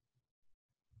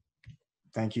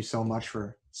 Thank you so much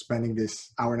for spending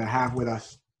this hour and a half with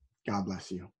us. God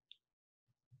bless you.